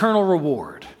into eternal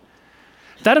reward.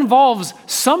 That involves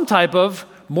some type of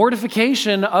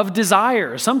mortification of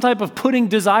desire, some type of putting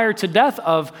desire to death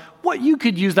of what you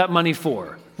could use that money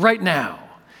for right now,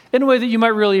 in a way that you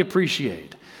might really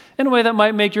appreciate, in a way that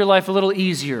might make your life a little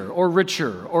easier or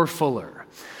richer or fuller.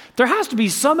 There has to be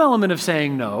some element of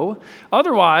saying no.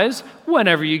 Otherwise,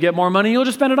 whenever you get more money, you'll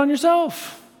just spend it on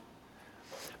yourself.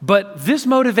 But this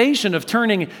motivation of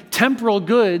turning temporal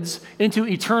goods into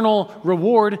eternal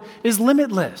reward is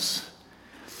limitless.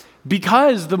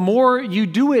 Because the more you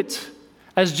do it,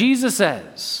 as Jesus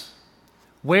says,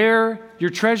 where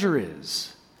your treasure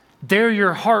is, there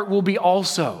your heart will be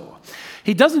also.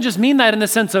 He doesn't just mean that in the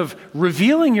sense of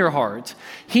revealing your heart.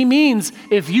 He means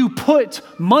if you put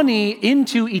money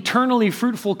into eternally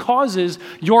fruitful causes,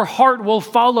 your heart will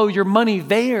follow your money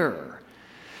there.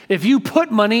 If you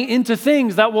put money into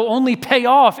things that will only pay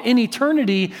off in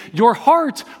eternity, your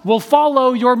heart will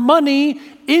follow your money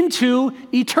into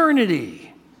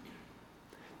eternity.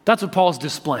 That's what Paul's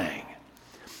displaying.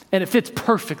 And it fits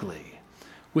perfectly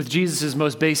with Jesus'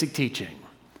 most basic teaching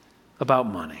about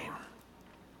money.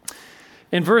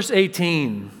 In verse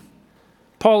 18,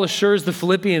 Paul assures the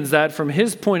Philippians that from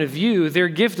his point of view, their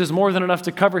gift is more than enough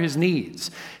to cover his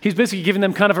needs. He's basically giving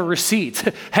them kind of a receipt.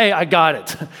 Hey, I got it.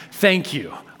 Thank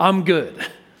you. I'm good.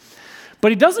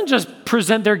 But he doesn't just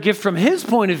present their gift from his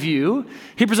point of view.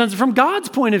 He presents it from God's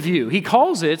point of view. He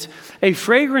calls it a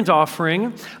fragrant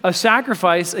offering, a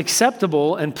sacrifice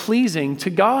acceptable and pleasing to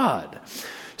God.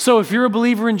 So if you're a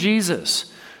believer in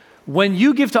Jesus, when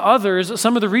you give to others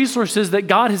some of the resources that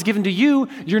God has given to you,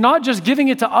 you're not just giving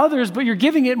it to others, but you're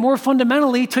giving it more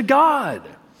fundamentally to God.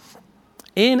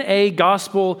 In a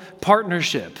gospel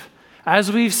partnership,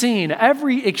 as we've seen,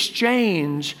 every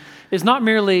exchange is not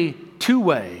merely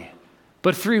two-way,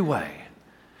 but three-way.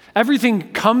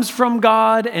 Everything comes from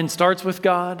God and starts with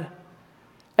God,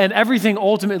 and everything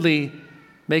ultimately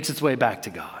makes its way back to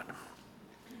God.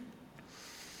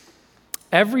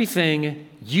 Everything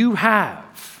you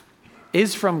have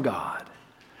is from God,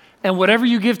 and whatever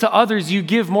you give to others, you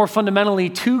give more fundamentally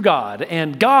to God,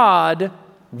 and God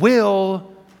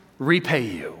will repay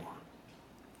you.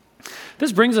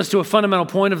 This brings us to a fundamental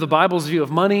point of the Bible's view of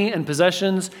money and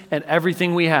possessions and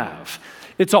everything we have.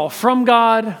 It's all from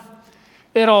God.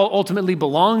 It all ultimately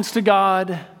belongs to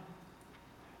God,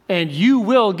 and you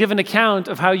will give an account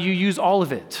of how you use all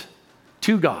of it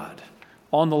to God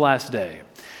on the last day.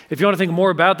 If you want to think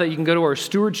more about that, you can go to our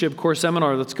stewardship core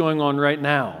seminar that's going on right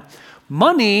now.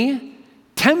 Money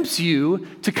tempts you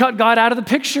to cut God out of the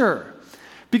picture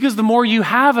because the more you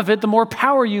have of it, the more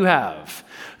power you have.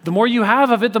 The more you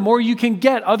have of it, the more you can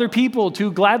get other people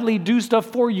to gladly do stuff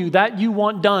for you that you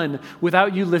want done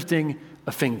without you lifting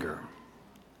a finger.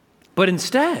 But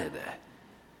instead,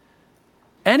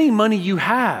 any money you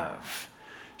have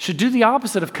should do the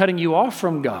opposite of cutting you off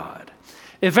from God.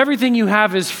 If everything you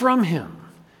have is from Him,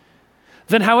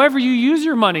 then however you use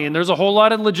your money, and there's a whole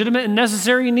lot of legitimate and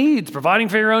necessary needs, providing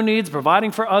for your own needs, providing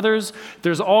for others,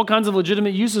 there's all kinds of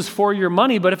legitimate uses for your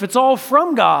money, but if it's all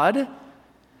from God,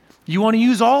 you want to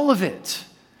use all of it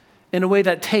in a way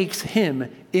that takes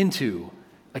Him into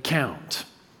account.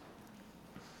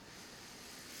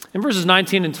 In verses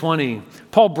 19 and 20,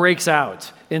 Paul breaks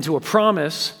out into a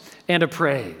promise and a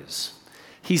praise.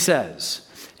 He says,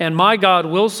 "And my God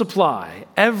will supply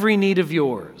every need of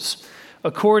yours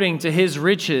according to His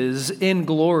riches in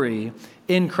glory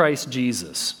in Christ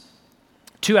Jesus.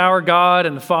 To our God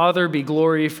and Father be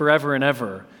glory forever and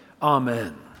ever.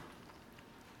 Amen."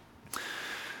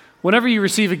 Whenever you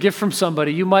receive a gift from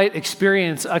somebody, you might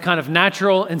experience a kind of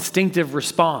natural, instinctive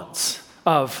response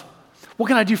of, what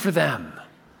can I do for them?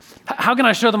 How can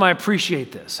I show them I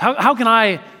appreciate this? How can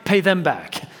I pay them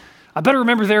back? I better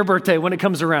remember their birthday when it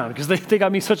comes around because they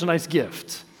got me such a nice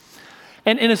gift.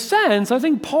 And in a sense, I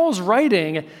think Paul's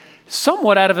writing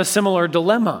somewhat out of a similar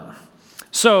dilemma.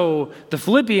 So the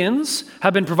Philippians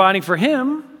have been providing for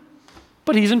him,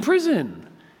 but he's in prison.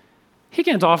 He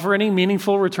can't offer any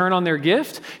meaningful return on their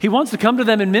gift. He wants to come to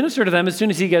them and minister to them as soon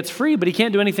as he gets free, but he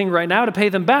can't do anything right now to pay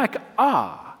them back.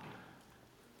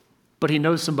 But he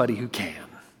knows somebody who can.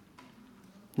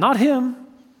 Not him,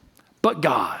 but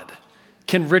God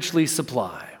can richly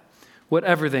supply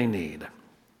whatever they need.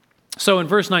 So in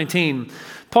verse 19,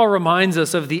 Paul reminds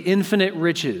us of the infinite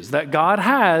riches that God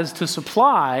has to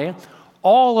supply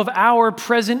all of our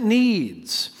present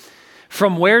needs.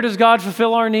 From where does God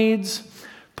fulfill our needs?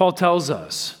 Paul tells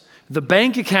us the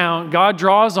bank account God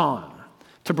draws on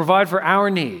to provide for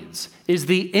our needs is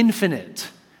the infinite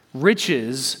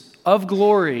riches of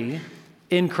glory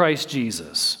in Christ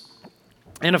Jesus.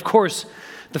 And of course,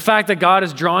 the fact that God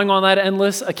is drawing on that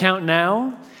endless account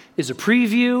now is a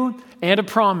preview and a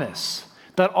promise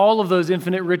that all of those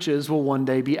infinite riches will one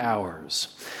day be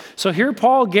ours. So here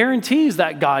Paul guarantees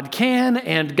that God can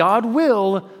and God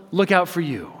will look out for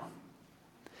you.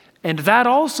 And that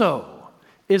also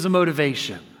is a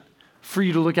motivation for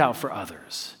you to look out for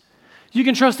others. You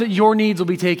can trust that your needs will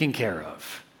be taken care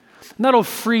of. And that'll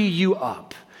free you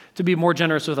up to be more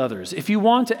generous with others. If you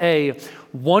want a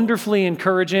wonderfully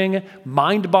encouraging,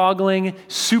 mind-boggling,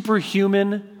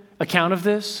 superhuman account of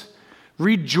this,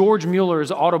 read George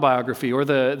Mueller's autobiography or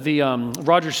the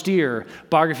Roger Steer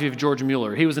biography of George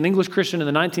Mueller. He was an English Christian in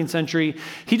the 19th century.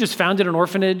 He just founded an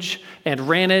orphanage and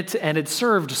ran it, and it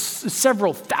served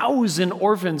several thousand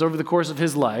orphans over the course of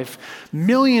his life.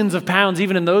 Millions of pounds,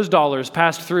 even in those dollars,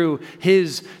 passed through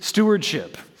his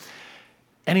stewardship.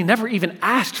 And he never even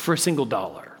asked for a single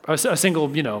dollar, a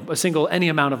single any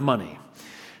amount of money.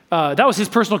 That was his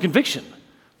personal conviction,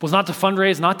 was not to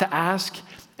fundraise, not to ask.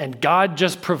 And God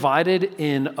just provided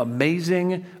in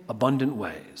amazing, abundant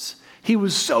ways. He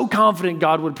was so confident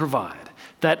God would provide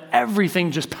that everything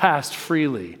just passed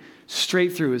freely,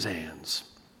 straight through his hands.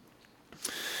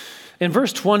 In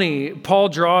verse 20, Paul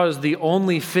draws the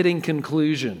only fitting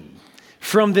conclusion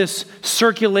from this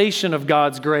circulation of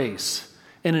God's grace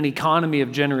in an economy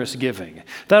of generous giving.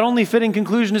 That only fitting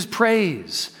conclusion is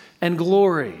praise and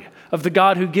glory of the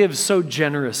God who gives so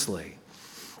generously.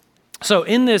 So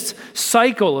in this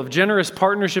cycle of generous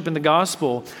partnership in the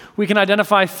gospel, we can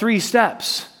identify 3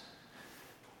 steps.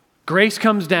 Grace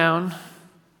comes down,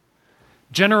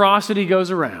 generosity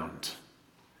goes around,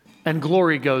 and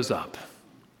glory goes up.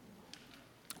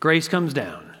 Grace comes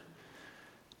down,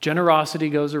 generosity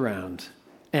goes around,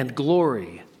 and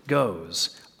glory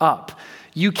goes up.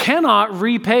 You cannot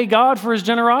repay God for his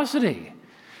generosity.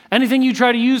 Anything you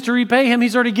try to use to repay him,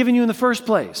 he's already given you in the first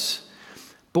place.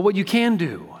 But what you can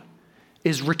do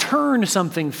is return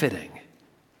something fitting,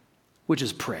 which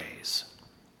is praise.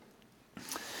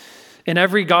 In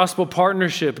every gospel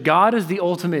partnership, God is the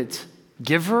ultimate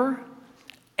giver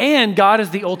and God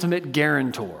is the ultimate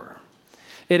guarantor.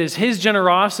 It is his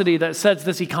generosity that sets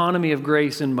this economy of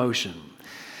grace in motion.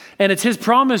 And it's his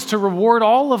promise to reward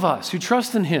all of us who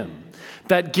trust in him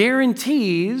that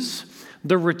guarantees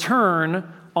the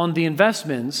return on the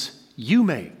investments you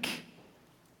make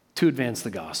to advance the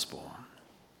gospel.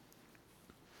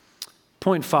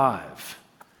 Point 5,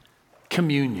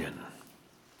 communion.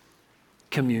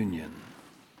 Communion.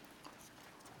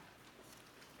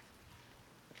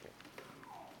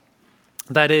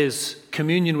 That is,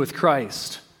 communion with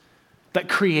Christ that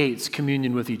creates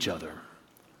communion with each other.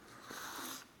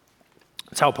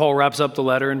 That's how Paul wraps up the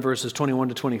letter in verses 21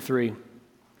 to 23.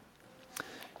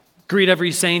 Greet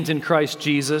every saint in Christ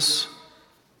Jesus.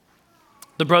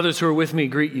 The brothers who are with me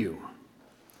greet you.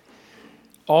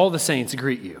 All the saints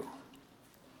greet you,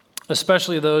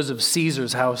 especially those of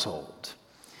Caesar's household.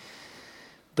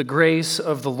 The grace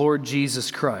of the Lord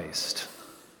Jesus Christ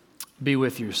be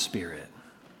with your spirit.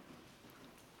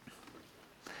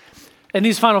 In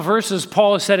these final verses,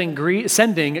 Paul is sending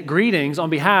greetings on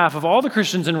behalf of all the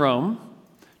Christians in Rome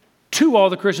to all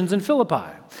the Christians in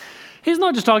Philippi. He's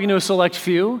not just talking to a select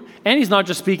few, and he's not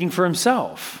just speaking for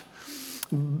himself.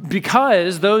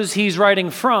 Because those he's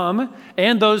writing from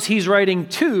and those he's writing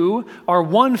to are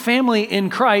one family in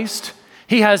Christ,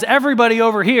 he has everybody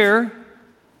over here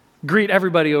greet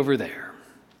everybody over there.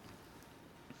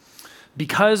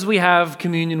 Because we have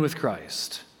communion with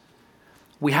Christ,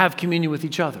 we have communion with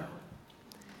each other.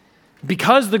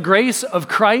 Because the grace of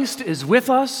Christ is with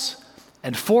us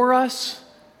and for us,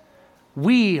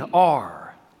 we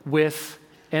are with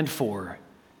and for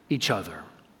each other.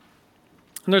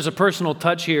 And there's a personal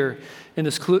touch here in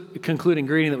this concluding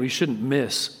greeting that we shouldn't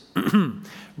miss.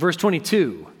 Verse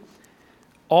 22,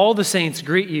 all the saints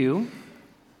greet you,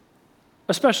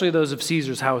 especially those of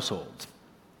Caesar's household.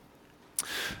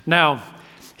 Now,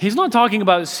 he's not talking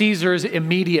about Caesar's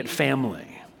immediate family.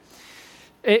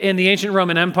 In the ancient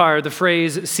Roman Empire, the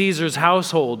phrase Caesar's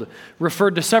household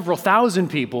referred to several thousand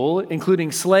people,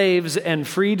 including slaves and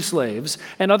freed slaves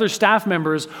and other staff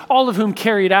members, all of whom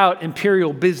carried out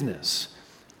imperial business.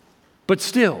 But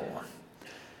still,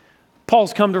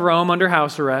 Paul's come to Rome under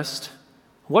house arrest.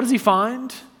 What does he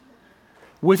find?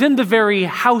 Within the very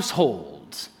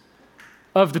household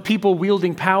of the people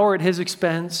wielding power at his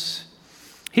expense,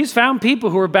 he's found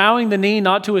people who are bowing the knee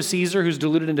not to a Caesar who's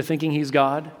deluded into thinking he's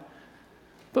God,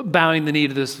 but bowing the knee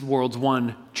to this world's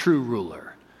one true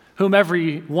ruler, whom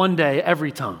one day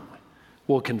every tongue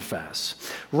will confess.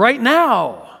 Right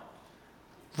now,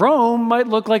 Rome might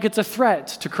look like it's a threat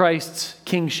to Christ's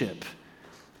kingship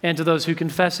and to those who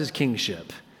confess his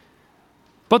kingship.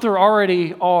 But there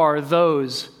already are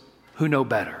those who know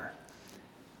better.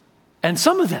 And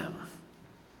some of them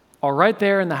are right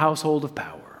there in the household of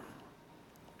power.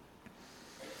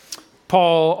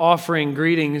 Paul offering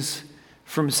greetings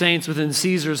from saints within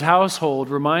Caesar's household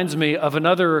reminds me of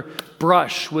another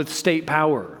brush with state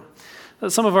power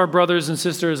that some of our brothers and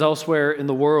sisters elsewhere in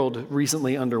the world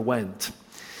recently underwent.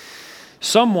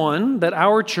 Someone that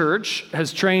our church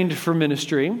has trained for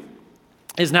ministry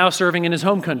is now serving in his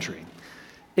home country,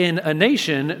 in a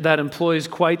nation that employs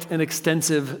quite an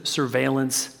extensive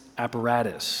surveillance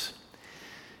apparatus.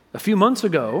 A few months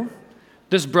ago,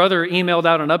 this brother emailed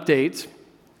out an update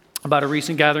about a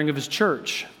recent gathering of his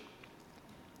church.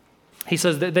 He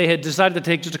says that they had decided to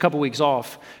take just a couple weeks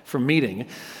off from meeting.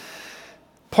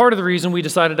 Part of the reason we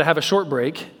decided to have a short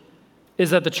break is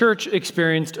that the church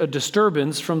experienced a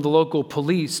disturbance from the local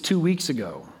police 2 weeks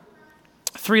ago.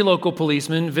 3 local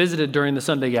policemen visited during the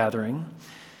Sunday gathering.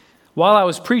 While I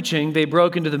was preaching, they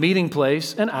broke into the meeting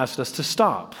place and asked us to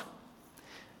stop.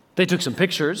 They took some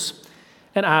pictures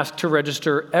and asked to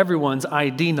register everyone's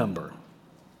ID number.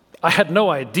 I had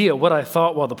no idea what I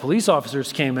thought while the police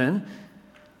officers came in.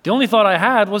 The only thought I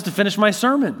had was to finish my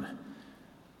sermon.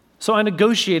 So I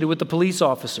negotiated with the police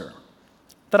officer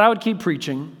that I would keep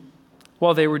preaching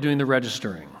while they were doing the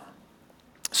registering.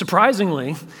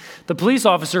 Surprisingly, the police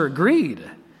officer agreed.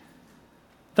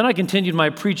 Then I continued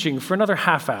my preaching for another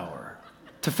half hour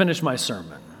to finish my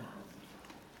sermon.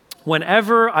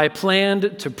 Whenever I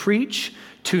planned to preach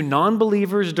to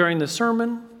non-believers during the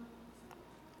sermon,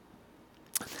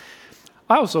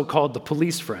 I also called the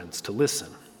police friends to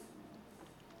listen.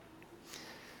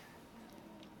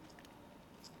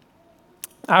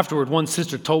 Afterward, one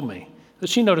sister told me that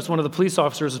she noticed one of the police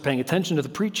officers was paying attention to the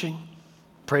preaching.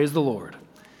 Praise the Lord.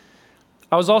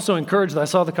 I was also encouraged that I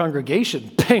saw the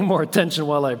congregation paying more attention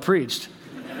while I preached.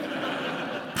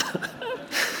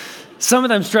 Some of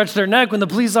them stretched their neck when the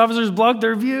police officers blocked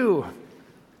their view.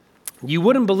 You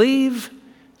wouldn't believe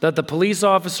that the police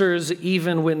officers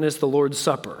even witnessed the Lord's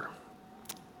Supper.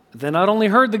 They not only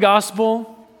heard the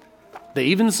gospel, they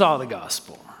even saw the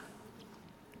gospel.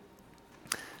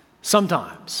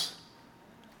 Sometimes,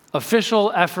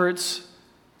 official efforts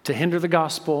to hinder the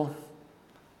gospel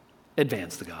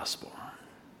advance the gospel.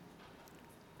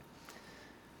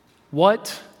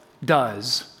 What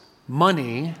does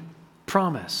money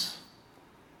promise?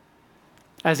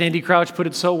 As Andy Crouch put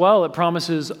it so well, it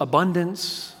promises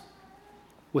abundance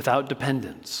without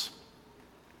dependence.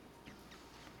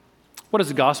 What does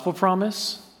the gospel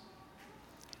promise?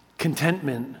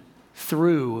 Contentment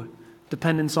through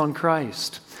dependence on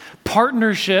Christ.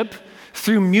 Partnership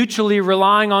through mutually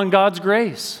relying on God's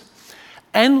grace.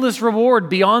 Endless reward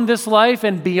beyond this life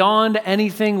and beyond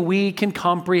anything we can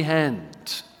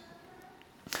comprehend.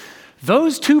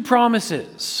 Those two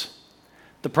promises,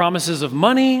 the promises of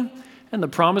money and the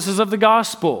promises of the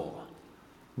gospel,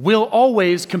 will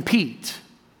always compete.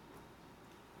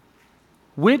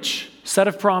 Which set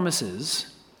of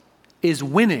promises is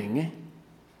winning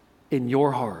in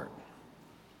your heart?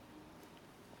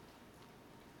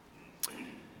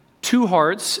 Two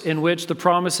hearts in which the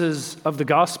promises of the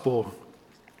gospel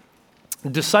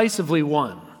decisively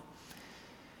won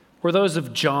were those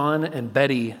of John and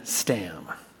Betty Stam.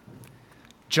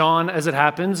 John, as it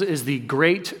happens, is the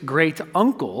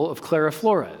great-great-uncle of Clara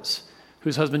Flores,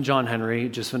 whose husband John Henry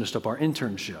just finished up our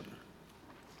internship.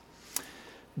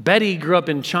 Betty grew up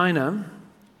in China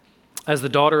as the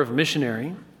daughter of a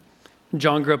missionary.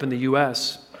 John grew up in the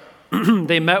U.S.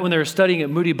 They met when they were studying at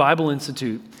Moody Bible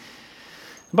Institute.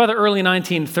 By the early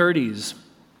 1930s,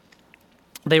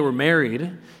 they were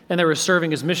married, and they were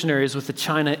serving as missionaries with the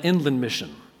China Inland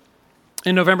Mission.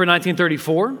 In November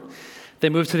 1934, they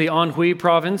moved to the Anhui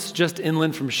province, just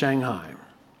inland from Shanghai.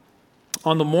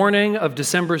 On the morning of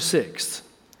December 6th,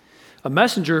 a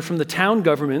messenger from the town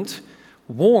government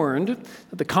warned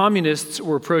that the communists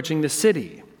were approaching the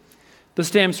city. The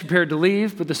Stams prepared to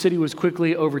leave, but the city was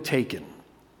quickly overtaken.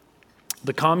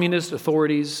 The communist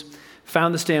authorities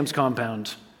found the Stams'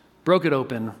 compound, broke it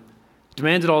open,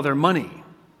 demanded all their money,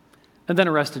 and then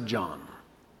arrested John.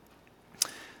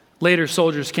 Later,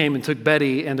 soldiers came and took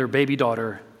Betty and their baby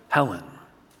daughter, Helen.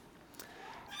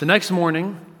 The next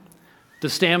morning, the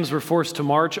Stams were forced to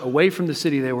march away from the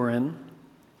city they were in.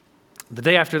 The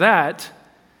day after that,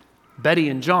 Betty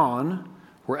and John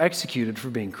were executed for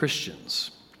being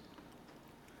Christians.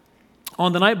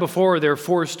 On the night before their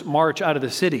forced march out of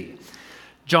the city,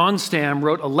 John Stam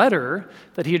wrote a letter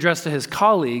that he addressed to his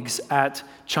colleagues at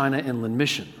China Inland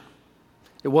Mission.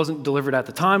 It wasn't delivered at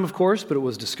the time, of course, but it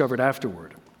was discovered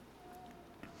afterward.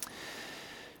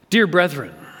 Dear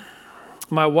brethren,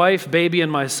 my wife, baby, and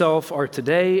myself are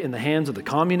today in the hands of the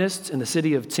communists in the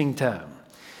city of Tsingtao.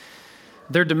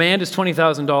 Their demand is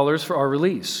 $20,000 for our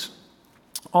release.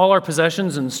 All our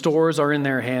possessions and stores are in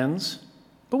their hands,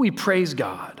 but we praise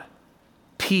God.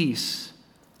 Peace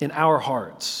in our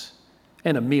hearts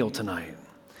and a meal tonight.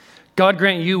 God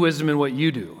grant you wisdom in what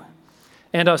you do,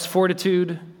 and us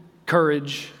fortitude,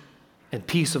 courage, and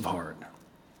peace of heart.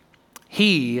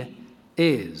 He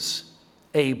is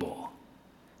able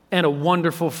and a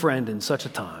wonderful friend in such a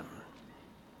time.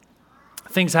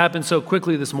 Things happened so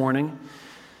quickly this morning.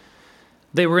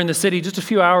 They were in the city just a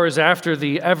few hours after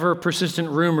the ever-persistent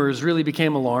rumors really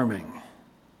became alarming,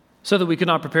 so that we could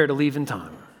not prepare to leave in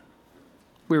time.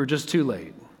 We were just too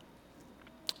late.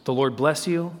 The Lord bless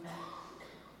you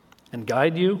and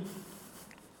guide you.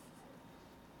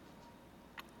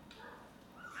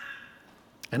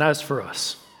 And as for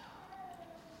us,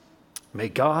 may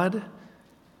God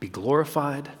be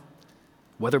glorified,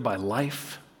 whether by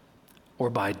life or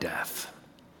by death.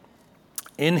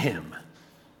 In him,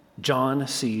 John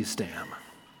C. Stam.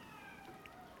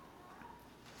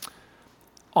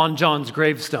 On John's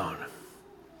gravestone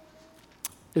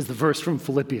is the verse from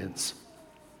Philippians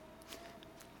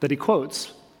that he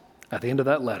quotes at the end of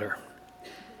that letter,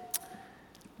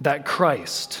 that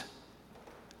Christ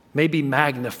may be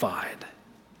magnified,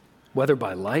 whether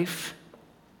by life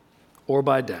or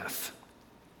by death.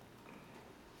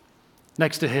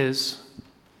 Next to his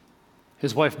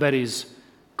wife Betty's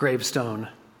gravestone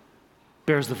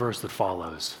bears the verse that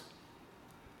follows.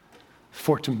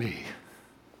 For to me,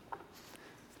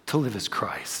 to live is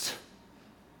Christ,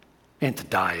 and to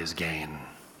die is gain.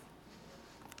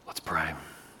 Let's pray.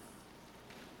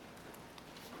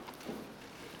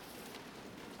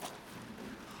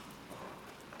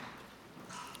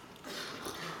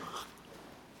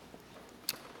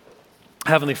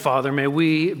 Heavenly Father, may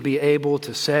we be able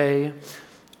to say,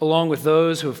 along with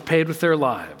those who have paid with their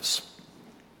lives,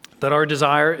 that our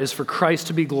desire is for Christ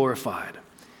to be glorified,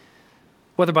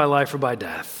 whether by life or by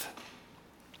death.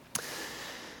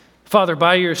 Father,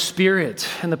 by your Spirit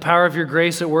and the power of your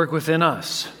grace at work within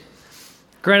us,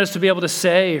 grant us to be able to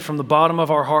say from the bottom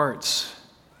of our hearts,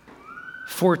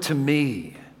 for to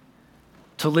me,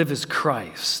 to live is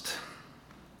Christ,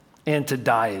 and to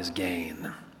die is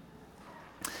gain.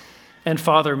 And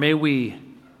Father, may we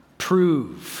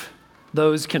prove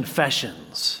those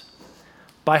confessions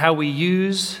by how we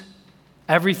use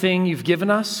everything you've given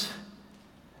us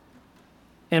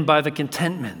and by the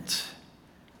contentment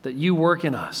that you work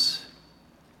in us,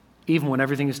 even when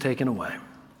everything is taken away.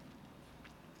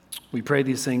 We pray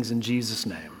these things in Jesus'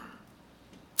 name.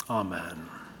 Amen.